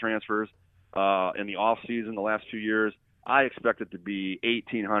 1,400 transfers in the off season the last few years. I expect it to be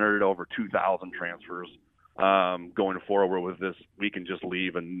 1,800 over 2,000 transfers going forward with this. We can just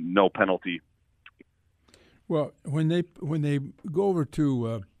leave and no penalty. Well, when they go over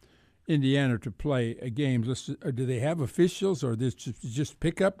to Indiana to play games, do they have officials, or this just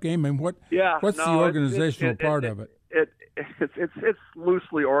pickup game? And what's the organizational part of it? It's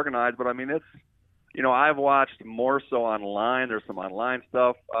loosely organized, but I mean I've watched more so online. There's some online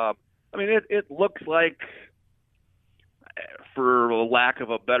stuff. I mean it looks like, for lack of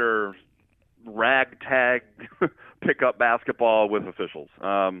a better, ragtag pickup basketball with officials.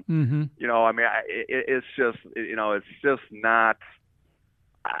 You know, I mean, it's just not.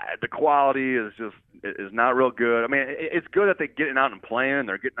 The quality is not real good. I mean, it's good that they're getting out and playing,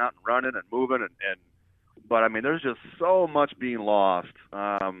 they're getting out and running and moving, but I mean, there's just so much being lost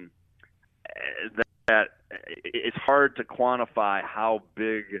that it's hard to quantify how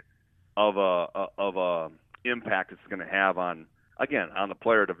big of a impact it's going to have on the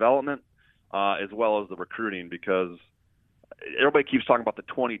player development as well as the recruiting, because everybody keeps talking about the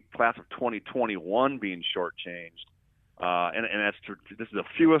class of 2021 being shortchanged. And that's true. This is the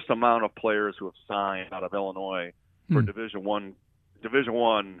fewest amount of players who have signed out of Illinois for Division One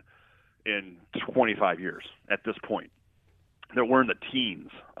in 25 years at this point. That we're in the teens.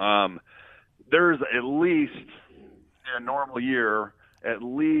 There's at least, in a normal year,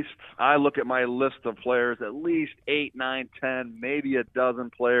 I look at my list of players, at least 8, 9, 10, maybe a dozen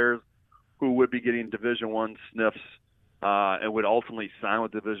players who would be getting Division I sniffs and would ultimately sign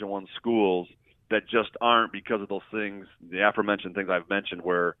with Division I schools that just aren't, because of those things, the aforementioned things I've mentioned,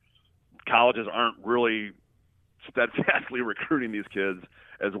 where colleges aren't really steadfastly recruiting these kids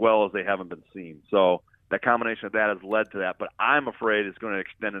as well as they haven't been seen. So that combination of that has led to that. But I'm afraid it's going to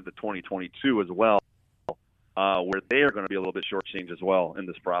extend into 2022 as well, where they are going to be a little bit shortchanged as well in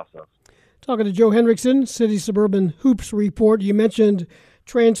this process. Talking to Joe Hendrickson, City Suburban Hoops Report. You mentioned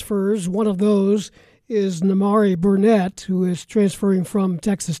transfers. One of those is Nimari Burnett, who is transferring from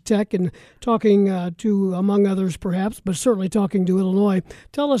Texas Tech, and talking to, among others perhaps, but certainly talking to Illinois.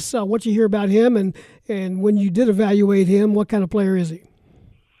 Tell us what you hear about him, and when you did evaluate him, what kind of player is he?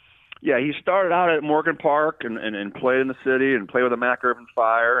 Yeah, he started out at Morgan Park and played in the city and played with the Mac Irvin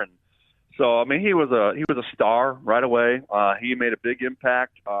Fire, and so I mean he was a star right away. He made a big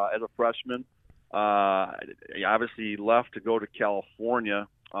impact as a freshman. He obviously left to go to California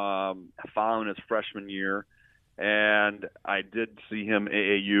following his freshman year, and I did see him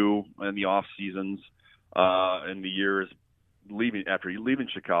AAU in the off seasons in the years after leaving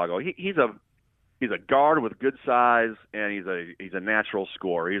Chicago. He's a guard with good size, and he's a natural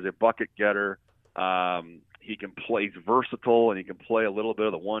scorer. He's a bucket getter. He can play. He's versatile, and he can play a little bit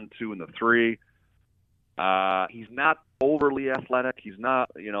of the 1, 2, and the 3. He's not overly athletic. He's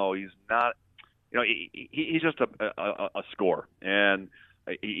just a scorer, and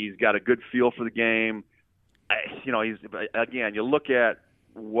he's got a good feel for the game. You look at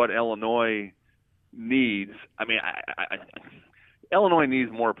what Illinois needs. I mean, Illinois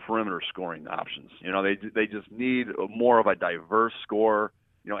needs more perimeter scoring options. They just need more of a diverse scorer.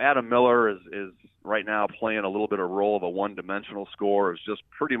 Adam Miller is right now playing a little bit of role of a one-dimensional scorer. Is just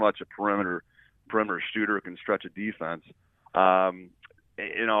pretty much a perimeter shooter who can stretch a defense. And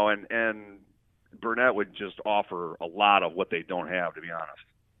Burnett would just offer a lot of what they don't have, to be honest.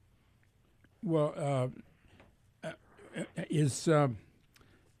 Well, is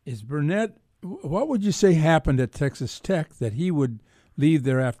Burnett? What would you say happened at Texas Tech that he would leave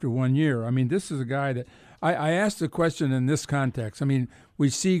there after 1 year? I mean, this is a guy that I asked the question in this context. I mean, we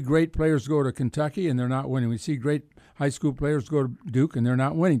see great players go to Kentucky and they're not winning. We see great high school players go to Duke and they're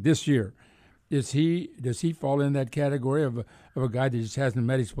not winning this year. Does he fall in that category of a guy that just hasn't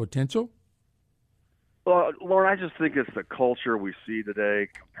met his potential? Well, Lauren, I just think it's the culture we see today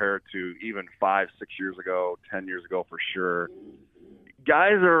compared to even 5, 6 years ago, 10 years ago for sure.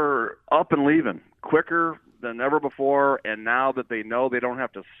 guys are up and leaving quicker than ever before, and now that they know they don't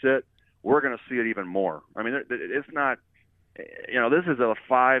have to sit, we're going to see it even more. I mean, it's not, this is a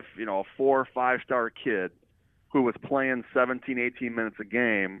 4 or 5-star kid who was playing 17, 18 minutes a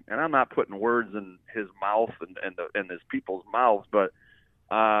game, and I'm not putting words in his mouth and his people's mouths, but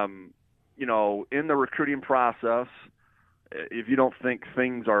in the recruiting process, if you don't think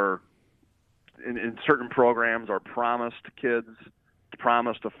things are in certain programs are promised to kids,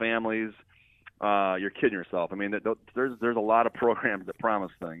 promised to families, you're kidding yourself. I mean, there's a lot of programs that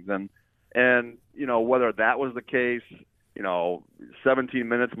promise things, and whether that was the case, 17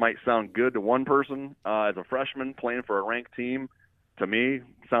 minutes might sound good to one person as a freshman playing for a ranked team. To me,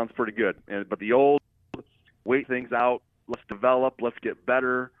 sounds pretty good. But the old wait things out, let's develop, let's get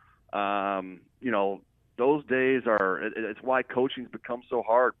better. Those days it's why coaching's become so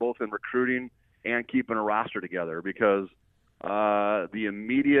hard, both in recruiting and keeping a roster together, because the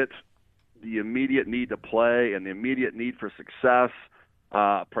immediate need to play and the immediate need for success,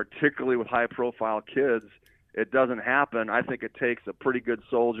 particularly with high-profile kids, it doesn't happen. I think it takes a pretty good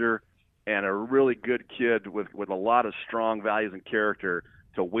soldier and a really good kid with a lot of strong values and character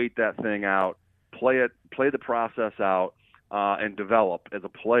to wait that thing out, play the process out, and develop as a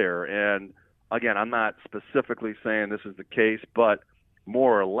player. And again, I'm not specifically saying this is the case, but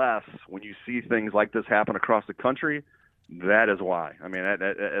more or less, when you see things like this happen across the country, that is why. I mean, that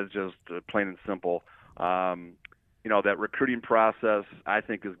is just plain and simple. That recruiting process, I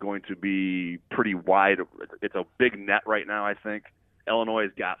think, is going to be pretty wide. It's a big net right now, I think. Illinois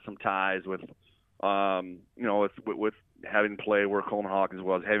has got some ties with having played where Coleman Hawkins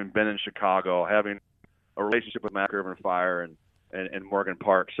was, having been in Chicago, having a relationship with Mac Irvin Fire and Morgan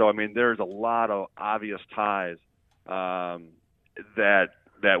Park. So, I mean, there's a lot of obvious ties that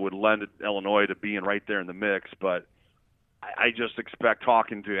would lend Illinois to being right there in the mix. But I just expect,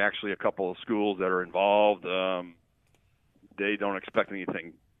 talking to actually a couple of schools that are involved, they don't expect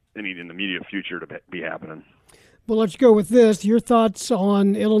anything in the immediate future to be happening. Well, let's go with this. Your thoughts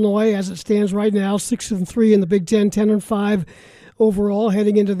on Illinois as it stands right now, 6-3 in the Big Ten, 10-5 overall,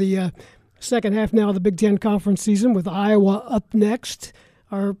 heading into the second half now of the Big Ten conference season with Iowa up next.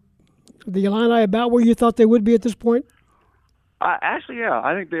 Are the Illini about where you thought they would be at this point? Actually, yeah,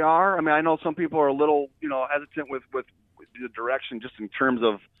 I think they are. I mean, I know some people are a little, hesitant with the direction, just in terms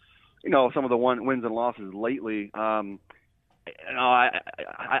of, some of the wins and losses lately. I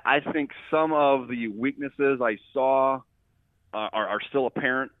think some of the weaknesses I saw are still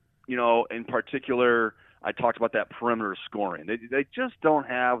apparent. In particular, I talked about that perimeter scoring. They just don't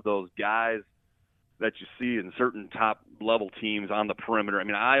have those guys that you see in certain top-level teams on the perimeter. I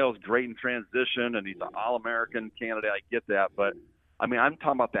mean, Io's great in transition, and he's an All-American candidate. I get that. But, I mean, I'm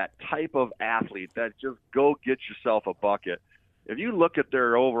talking about that type of athlete that just go get yourself a bucket. If you look at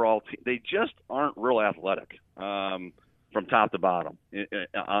their overall team, they just aren't real athletic from top to bottom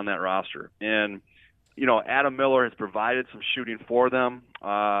on that roster. And, Adam Miller has provided some shooting for them,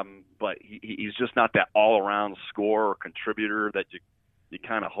 but he's just not that all-around scorer or contributor that you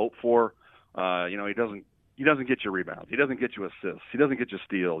kind of hope for. He doesn't get you rebounds. He doesn't get you assists. He doesn't get you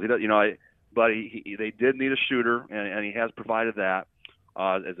steals. But they did need a shooter, and he has provided that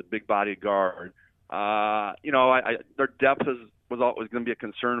as a big-bodied guard. Their depth was always going to be a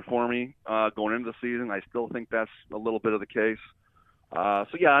concern for me going into the season. I still think that's a little bit of the case.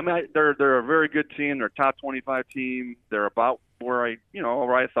 They're a very good team. They're a top 25 team. They're about where I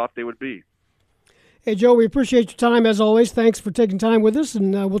thought they would be. Hey, Joe, we appreciate your time as always. Thanks for taking time with us,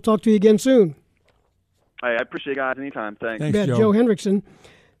 and we'll talk to you again soon. I appreciate you guys anytime. Thanks. Thanks, Joe Hendrickson,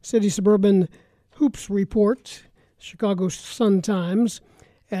 City Suburban Hoops Report, Chicago Sun-Times,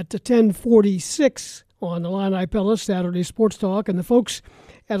 at 10:46 on Illini Pella Saturday Sports Talk. And the folks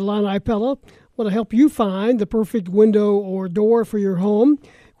at Illini Pella want to help you find the perfect window or door for your home.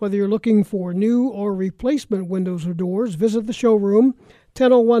 Whether you're looking for new or replacement windows or doors, visit the showroom,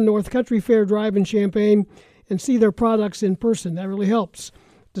 1001 North Country Fair Drive in Champaign, and see their products in person. That really helps.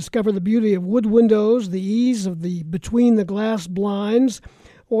 Discover the beauty of wood windows, the ease of the between-the-glass blinds,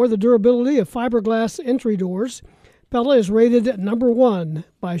 or the durability of fiberglass entry doors. Pella is rated #1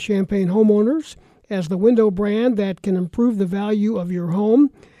 by Champaign homeowners as the window brand that can improve the value of your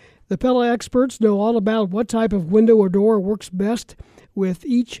home. The Pella experts know all about what type of window or door works best with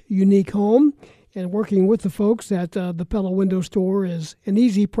each unique home. And working with the folks at the Pella Window Store is an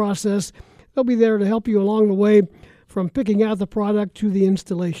easy process. They'll be there to help you along the way from picking out the product to the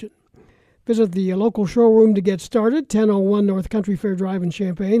installation. Visit the local showroom to get started, 1001 North Country Fair Drive in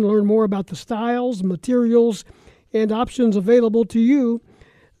Champaign. Learn more about the styles, materials, and options available to you.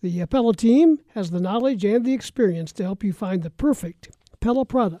 The Pella team has the knowledge and the experience to help you find the perfect Pella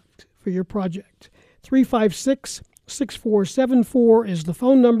product for your project. 356-6474 is the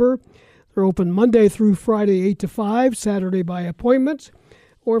phone number. They're open Monday through Friday, 8 to 5, Saturday by appointment,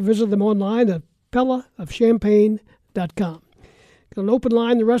 or visit them online at pellaofchampaign.com. Got an open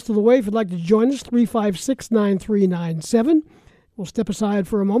line the rest of the way if you'd like to join us, 356-9397. We'll step aside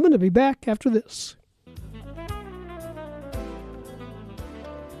for a moment and be back after this.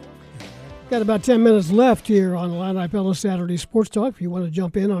 Got about 10 minutes left here on Illini Pella Saturday Sports Talk. If you want to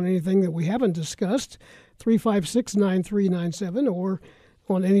jump in on anything that we haven't discussed, 356-9397, or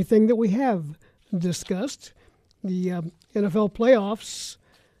on anything that we have discussed. The NFL playoffs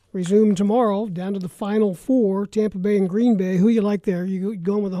resume tomorrow, down to the Final Four, Tampa Bay and Green Bay. Who you like there? You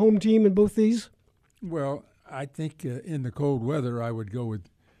going with the home team in both these? Well, I think in the cold weather, I would go with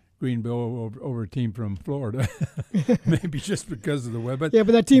Green Bay over a team from Florida. Maybe just because of the weather. Yeah,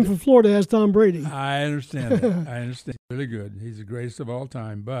 but that team from Florida has Tom Brady. I understand that. I understand. Really good. He's the greatest of all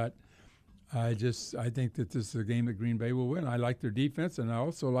time. But I think that this is a game that Green Bay will win. I like their defense, and I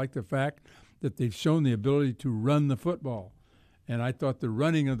also like the fact that they've shown the ability to run the football. And I thought the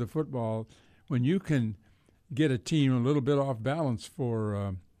running of the football, when you can get a team a little bit off balance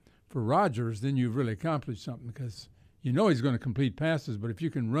for Rodgers, then you've really accomplished something, because you know he's going to complete passes, but if you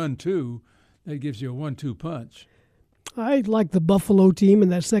can run too, that gives you a 1-2 punch. I like the Buffalo team in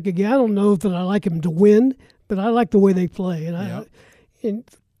that second game. I don't know that I like them to win, but I like the way they play. And and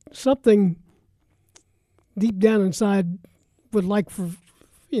something deep down inside would like to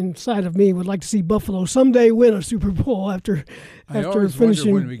see Buffalo someday win a Super Bowl after always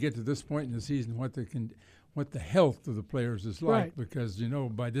finishing. Wonder when we get to this point in the season what the health of the players is like, right. Because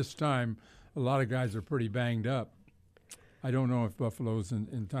by this time a lot of guys are pretty banged up. I don't know if Buffalo's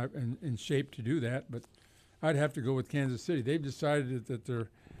in shape to do that, but I'd have to go with Kansas City. They've decided that they're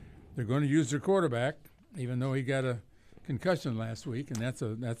going to use their quarterback, even though he got a concussion last week, and that's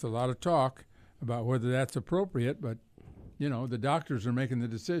a lot of talk about whether that's appropriate. But the doctors are making the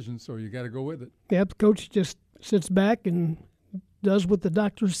decision, so you got to go with it. Yep, the coach just sits back and does what the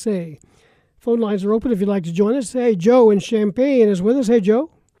doctors say. Phone lines are open if you'd like to join us. Hey, Joe in Champaign is with us. Hey,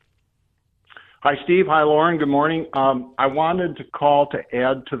 Joe. Hi, Steve. Hi, Lauren. Good morning. I wanted to call to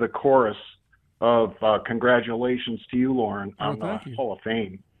add to the chorus of congratulations to you, Lauren, on the Hall of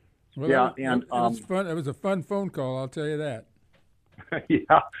Fame. Well, yeah, it was fun. It was a fun phone call, I'll tell you that.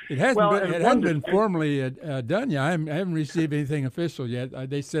 Yeah. It hasn't been formally done yet. I haven't received anything official yet.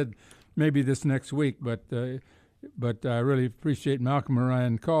 They said maybe this next week, but I really appreciate Malcolm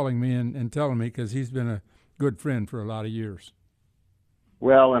Ryan calling me and telling me, because he's been a good friend for a lot of years.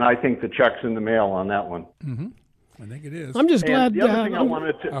 Well, and I think the check's in the mail on that one. Mm-hmm. I think it is. I'm just glad. The other thing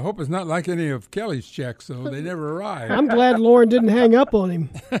I hope it's not like any of Kelly's checks, though. They never arrive. I'm glad Lauren didn't hang up on him.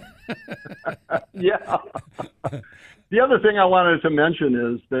 Yeah. The other thing I wanted to mention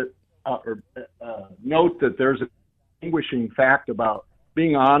is that, note that there's a distinguishing fact about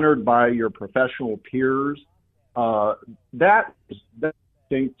being honored by your professional peers. That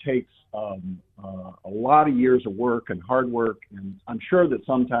thing takes a lot of years of work and hard work, and I'm sure that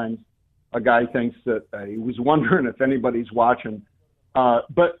sometimes a guy thinks that he was wondering if anybody's watching.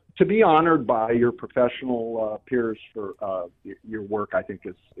 But to be honored by your professional peers for your work, I think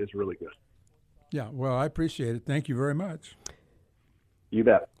is really good. Yeah, well, I appreciate it. Thank you very much. You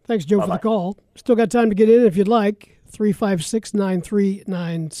bet. Thanks, Joe, for the call. Still got time to get in if you'd like.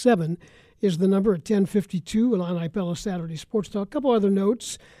 356-9397 is the number at 10:52, Illini Pella Saturday Sports Talk. A couple other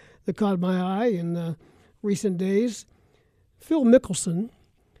notes that caught my eye in recent days. Phil Mickelson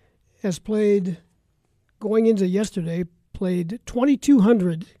has played, going into yesterday, played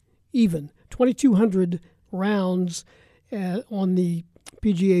 2,200 rounds on the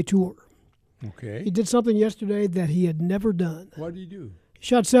PGA Tour. Okay. He did something yesterday that he had never done. What did he do? He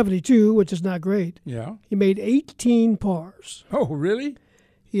shot 72, which is not great. Yeah. He made 18 pars. Oh, really?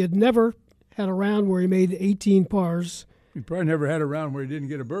 He had never had a round where he made 18 pars. He probably never had a round where he didn't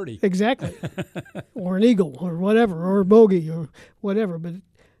get a birdie. Exactly. Or an eagle or whatever, or a bogey or whatever. But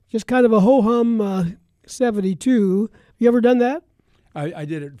just kind of a ho-hum 72. You ever done that? I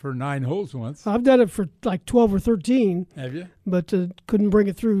did it for 9 holes once. I've done it for like 12 or 13. Have you? But couldn't bring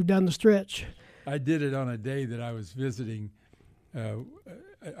it through down the stretch. I did it on a day that I was visiting.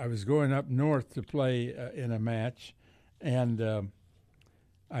 I was going up north to play in a match, and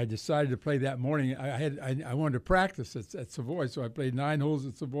I decided to play that morning. I wanted to practice at Savoy, so I played 9 holes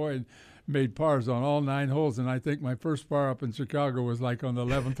at Savoy and made pars on all 9 holes. And I think my first par up in Chicago was like on the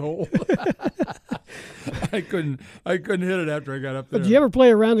 11th hole. I couldn't hit it after I got up there. But did you ever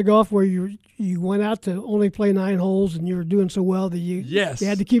play a round of golf where you went out to only play 9 holes and you were doing so well that you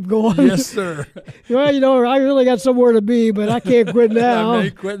had to keep going? Yes, sir. Well, I really got somewhere to be, but I can't quit now. I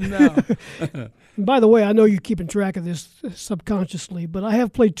ain't quitting now. And by the way, I know you're keeping track of this subconsciously, but I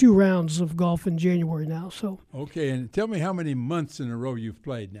have played 2 rounds of golf in January now. So okay, and tell me how many months in a row you've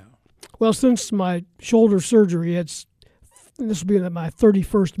played now. Well, since my shoulder surgery, this will be my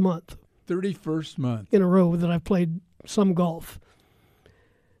 31st month. 31st month in a row that I've played some golf.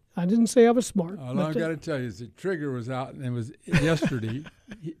 I didn't say I was smart. All I've got to tell you is that Trigger was out, and it was yesterday.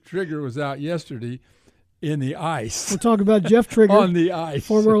 Trigger was out yesterday in the ice. We're talking about Jeff Trigger. On the ice.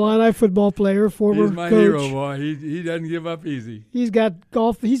 Former Illini football player, former He's my coach. hero, boy. He doesn't give up easy. He's got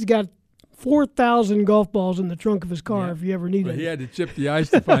 4,000 golf balls in the trunk of his car if you ever need it. He had to chip the ice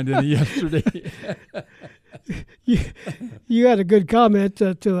to find any yesterday. You had a good comment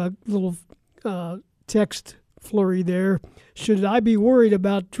to a little text flurry there. Should I be worried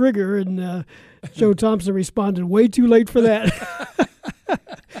about Trigger? And Joe Thompson responded, way too late for that.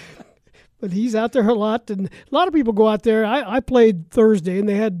 But he's out there a lot, and a lot of people go out there. I played Thursday, and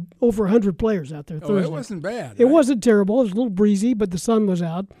they had over 100 players out there Thursday. It wasn't bad. It wasn't terrible. It was a little breezy, but the sun was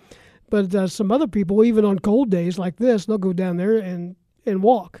out. But some other people, even on cold days like this, they'll go down there and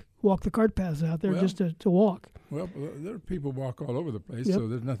walk the cart paths out there just to walk. Well, there are people walk all over the place, so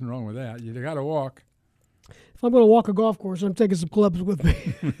there's nothing wrong with that. You got to walk. If I'm going to walk a golf course, I'm taking some clubs with me.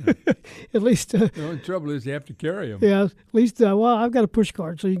 At least. The only trouble is you have to carry them. Yeah, at least. Well, I've got a push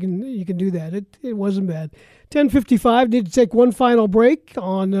cart, so you can do that. It wasn't bad. 10:55. Need to take one final break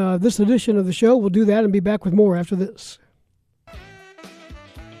on this edition of the show. We'll do that and be back with more after this.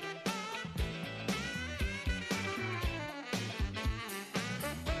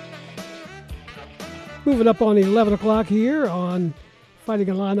 Moving up on the 11 o'clock here on Fighting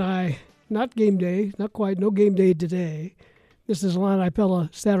Illini. Not game day, not quite, no game day today. This is Illini Pella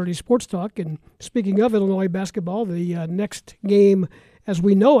Saturday Sports Talk. And speaking of Illinois basketball, the next game as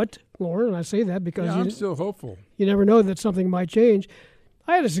we know it, Lauren, and I say that because I'm still hopeful. You never know that something might change.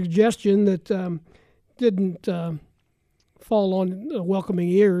 I had a suggestion that didn't fall on welcoming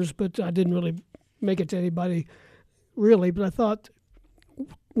ears, but I didn't really make it to anybody really. But I thought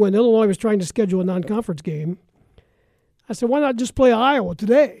when Illinois was trying to schedule a non-conference game, I said, why not just play Iowa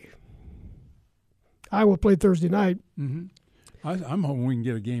today? Iowa played Thursday night. Mm-hmm. I'm hoping we can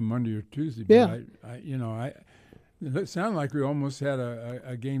get a game Monday or Tuesday. But it sounded like we almost had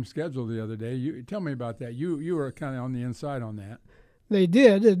a game scheduled the other day. You tell me about that. You were kind of on the inside on that. They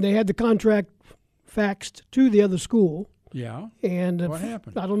did, and they had the contract faxed to the other school. Yeah. And what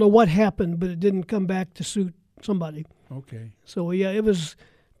happened? I don't know what happened, but it didn't come back to suit somebody. Okay. So it was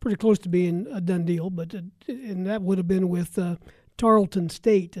pretty close to being a done deal, but and that would have been with Tarleton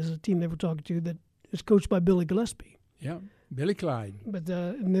State as a team they were talking to that is coached by Billy Gillespie. Yeah, Billy Clyde. But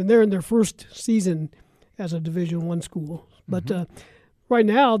and then they're in their first season as a Division I school. But right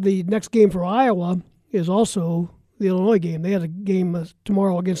now, the next game for Iowa is also the Illinois game. They had a game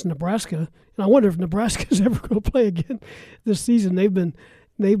tomorrow against Nebraska, and I wonder if Nebraska's ever going to play again this season. They've been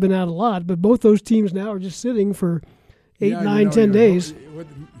out a lot, but both those teams now are just sitting for 8, 9, 10 days. I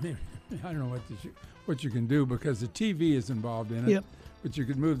don't know what you can do because the TV is involved in it. Yep. But you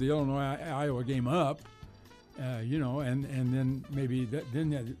could move the Illinois-Iowa game up, and then maybe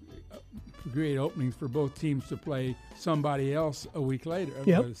then create openings for both teams to play somebody else a week later,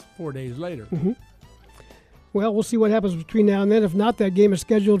 4 days later. Mm-hmm. Well, we'll see what happens between now and then. If not, that game is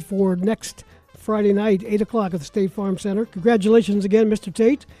scheduled for next Friday night, 8 o'clock at the State Farm Center. Congratulations again, Mr.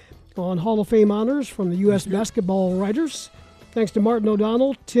 Tate, on Hall of Fame honors from the U.S. Basketball Writers. Thanks to Martin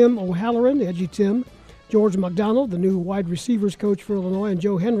O'Donnell, Tim O'Halloran, Edgy Tim, George McDonald, the new wide receivers coach for Illinois, and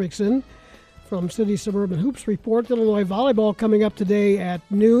Joe Henriksen from City Suburban Hoops Report. Illinois volleyball coming up today at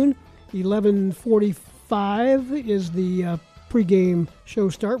noon. 11:45 is the pregame show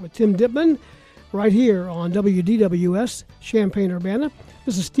start with Tim Dipman right here on WDWS Champaign-Urbana.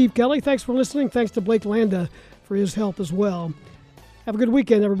 This is Steve Kelly. Thanks for listening. Thanks to Blake Landa for his help as well. Have a good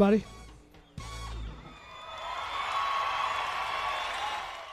weekend, everybody.